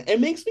interesting. It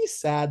makes me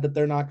sad that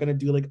they're not going to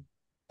do like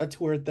a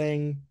tour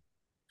thing.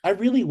 I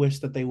really wish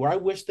that they were. I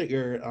wish that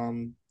your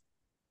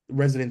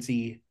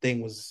residency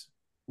thing was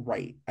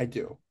right. I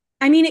do.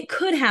 I mean, it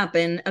could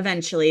happen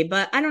eventually,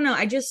 but I don't know.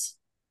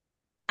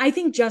 I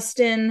think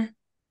Justin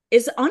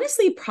is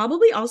honestly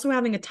probably also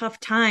having a tough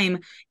time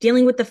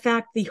dealing with the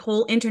fact the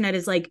whole internet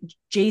is like,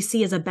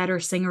 JC is a better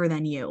singer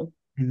than you.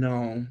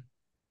 No,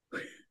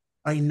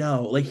 I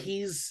know. Like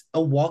he's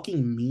a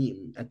walking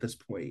meme at this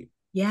point.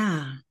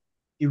 Yeah.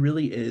 He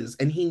really is.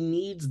 And he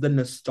needs the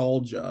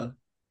nostalgia.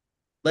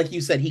 Like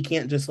you said, he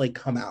can't just like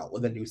come out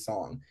with a new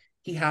song.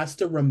 He has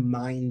to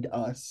remind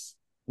us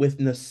with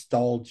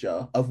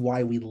nostalgia of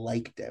why we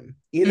liked him.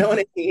 You know what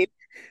I mean?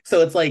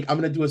 So it's like I'm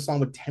gonna do a song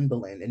with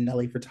Timbaland and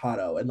Nelly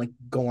Furtado and like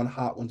go on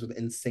hot ones with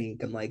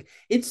NSYNC and like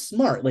it's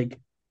smart. Like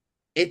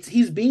it's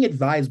he's being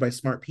advised by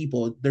smart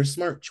people. They're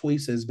smart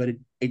choices, but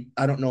it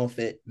I don't know if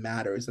it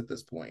matters at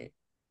this point.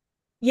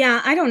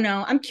 Yeah, I don't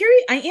know. I'm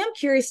curious. I am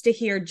curious to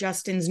hear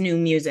Justin's new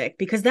music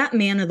because that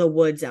Man of the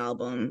Woods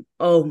album,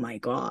 oh my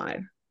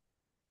God.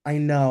 I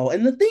know.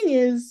 And the thing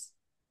is,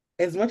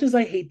 as much as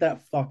I hate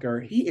that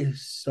fucker, he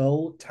is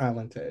so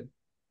talented.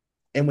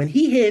 And when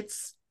he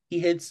hits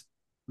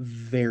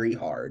very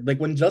hard. Like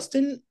when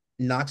Justin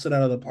knocks it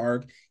out of the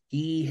park,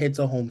 he hits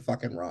a home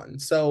fucking run.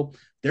 So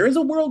there is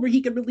a world where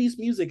he could release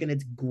music and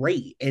it's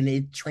great and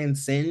it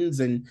transcends.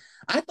 And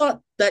I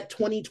thought that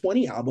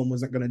 2020 album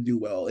wasn't going to do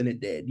well, and it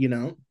did, you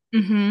know?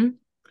 Mm-hmm.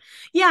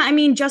 Yeah, I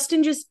mean,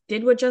 Justin just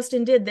did what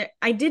Justin did.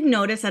 I did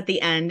notice at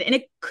the end, and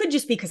it could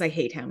just be because I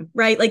hate him,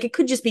 right? Like it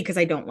could just be because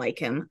I don't like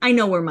him. I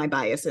know where my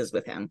bias is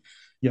with him.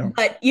 Yeah.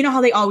 But you know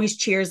how they always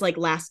cheers like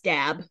last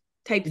dab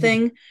type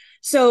thing?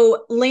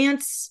 So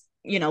Lance,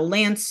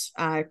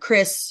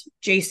 Chris,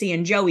 JC,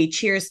 and Joey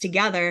cheers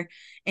together,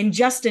 and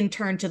Justin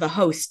turned to the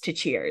host to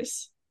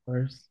cheers. Of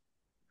course.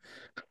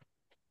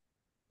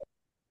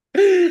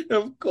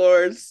 Of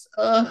course.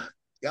 Oh,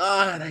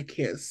 God, I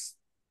can't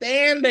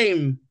stand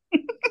him.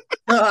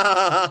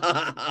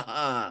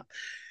 But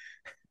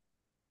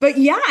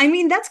yeah, I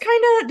mean, that's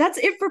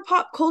it for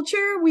pop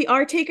culture. We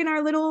are taking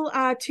our little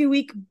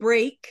 2-week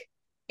break,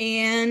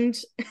 and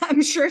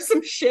I'm sure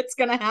some shit's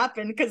gonna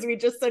happen because we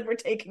just said we're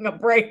taking a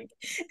break.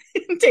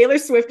 Taylor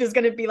Swift is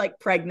gonna be like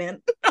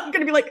pregnant. I'm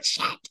gonna be like,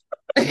 shit.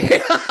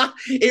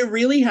 It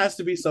really has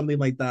to be something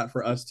like that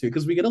for us too,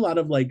 because we get a lot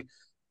of like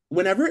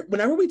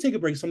whenever we take a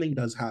break, something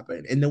does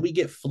happen, and then we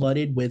get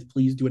flooded with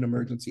please do an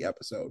emergency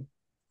episode.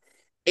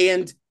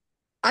 And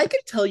I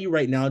can tell you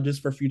right now,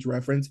 just for future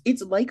reference,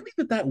 it's likely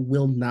that that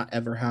will not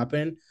ever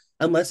happen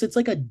unless it's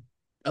like a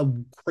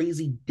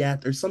crazy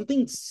death or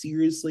something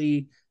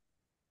seriously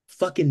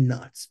fucking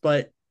nuts.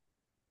 But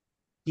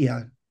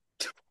yeah.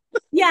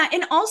 Yeah,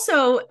 and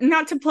also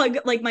not to plug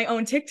like my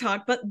own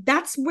TikTok, but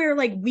that's where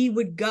like we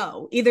would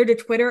go either to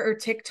Twitter or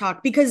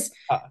TikTok because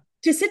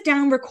to sit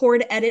down,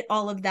 record, edit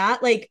all of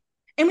that, like,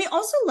 and we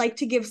also like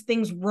to give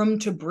things room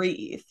to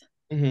breathe.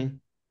 Mm-hmm.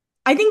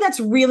 I think that's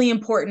really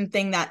important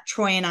thing that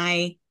Troy and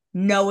I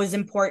know is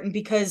important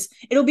because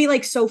it'll be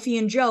like Sophie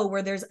and Joe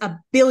where there's a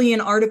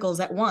billion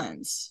articles at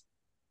once.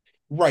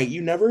 Right.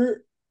 You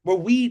never, well,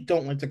 we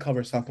don't like to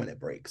cover stuff when it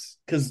breaks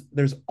because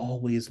there's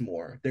always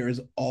more. There is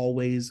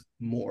always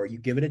more. You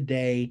give it a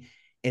day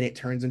and it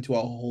turns into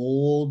a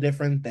whole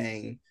different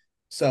thing.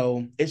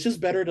 So it's just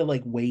better to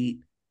like wait.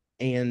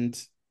 And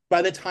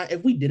by the time,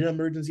 if we did an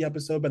emergency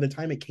episode, by the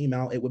time it came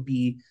out, it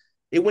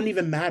wouldn't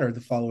even matter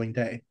the following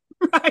day.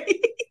 Right.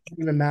 It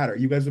wouldn't even matter.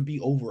 You guys would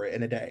be over it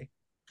in a day.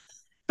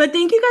 But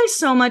thank you guys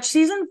so much.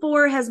 Season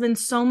 4 has been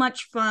so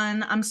much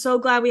fun. I'm so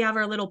glad we have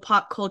our little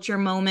pop culture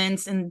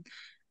moments and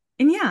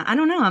yeah, I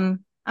don't know.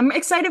 I'm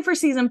excited for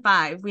season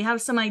 5. We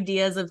have some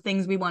ideas of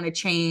things we want to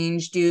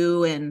change,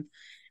 do, and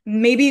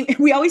maybe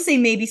we always say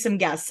maybe some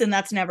guests, and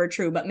that's never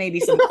true, but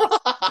maybe some.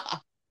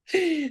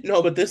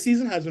 No, but this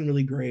season has been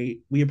really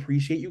great. We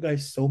appreciate you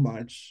guys so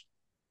much.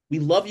 We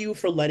love you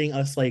for letting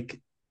us like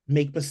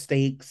make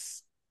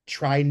mistakes,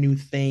 try new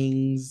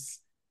things,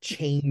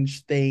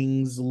 change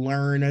things,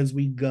 learn as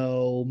we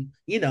go.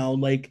 You know,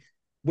 like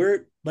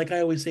we're like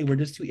I always say, we're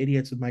just two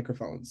idiots with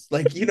microphones.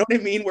 Like, you know what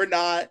I mean?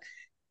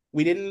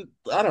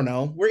 I don't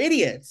know. We're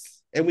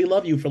idiots. And we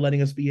love you for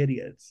letting us be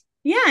idiots.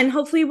 Yeah, and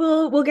hopefully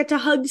we'll get to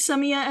hug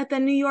some of you at the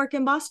New York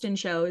and Boston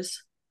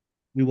shows.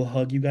 We will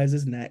hug you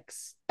guys'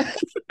 necks.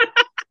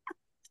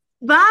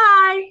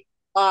 Bye.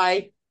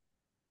 Bye.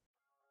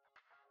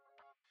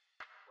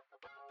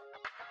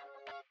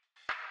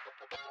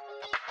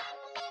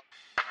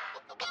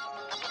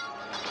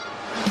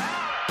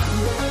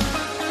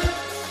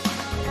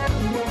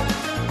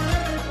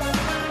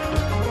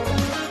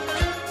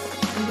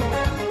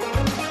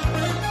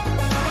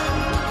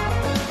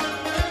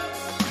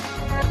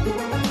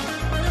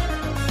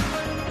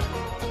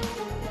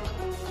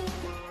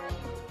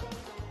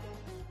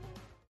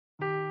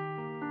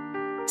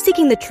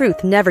 Seeking the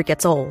truth never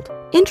gets old.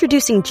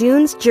 Introducing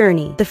June's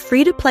Journey, the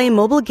free-to-play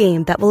mobile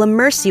game that will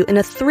immerse you in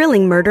a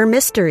thrilling murder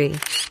mystery.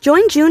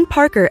 Join June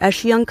Parker as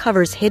she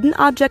uncovers hidden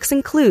objects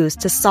and clues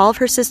to solve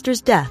her sister's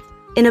death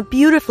in a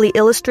beautifully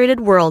illustrated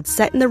world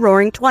set in the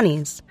Roaring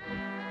 '20s.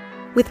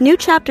 With new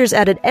chapters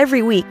added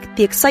every week,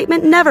 the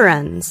excitement never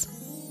ends.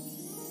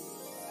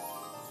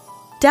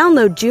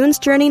 Download June's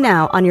Journey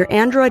now on your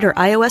Android or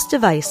iOS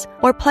device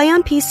or play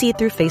on PC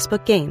through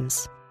Facebook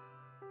Games.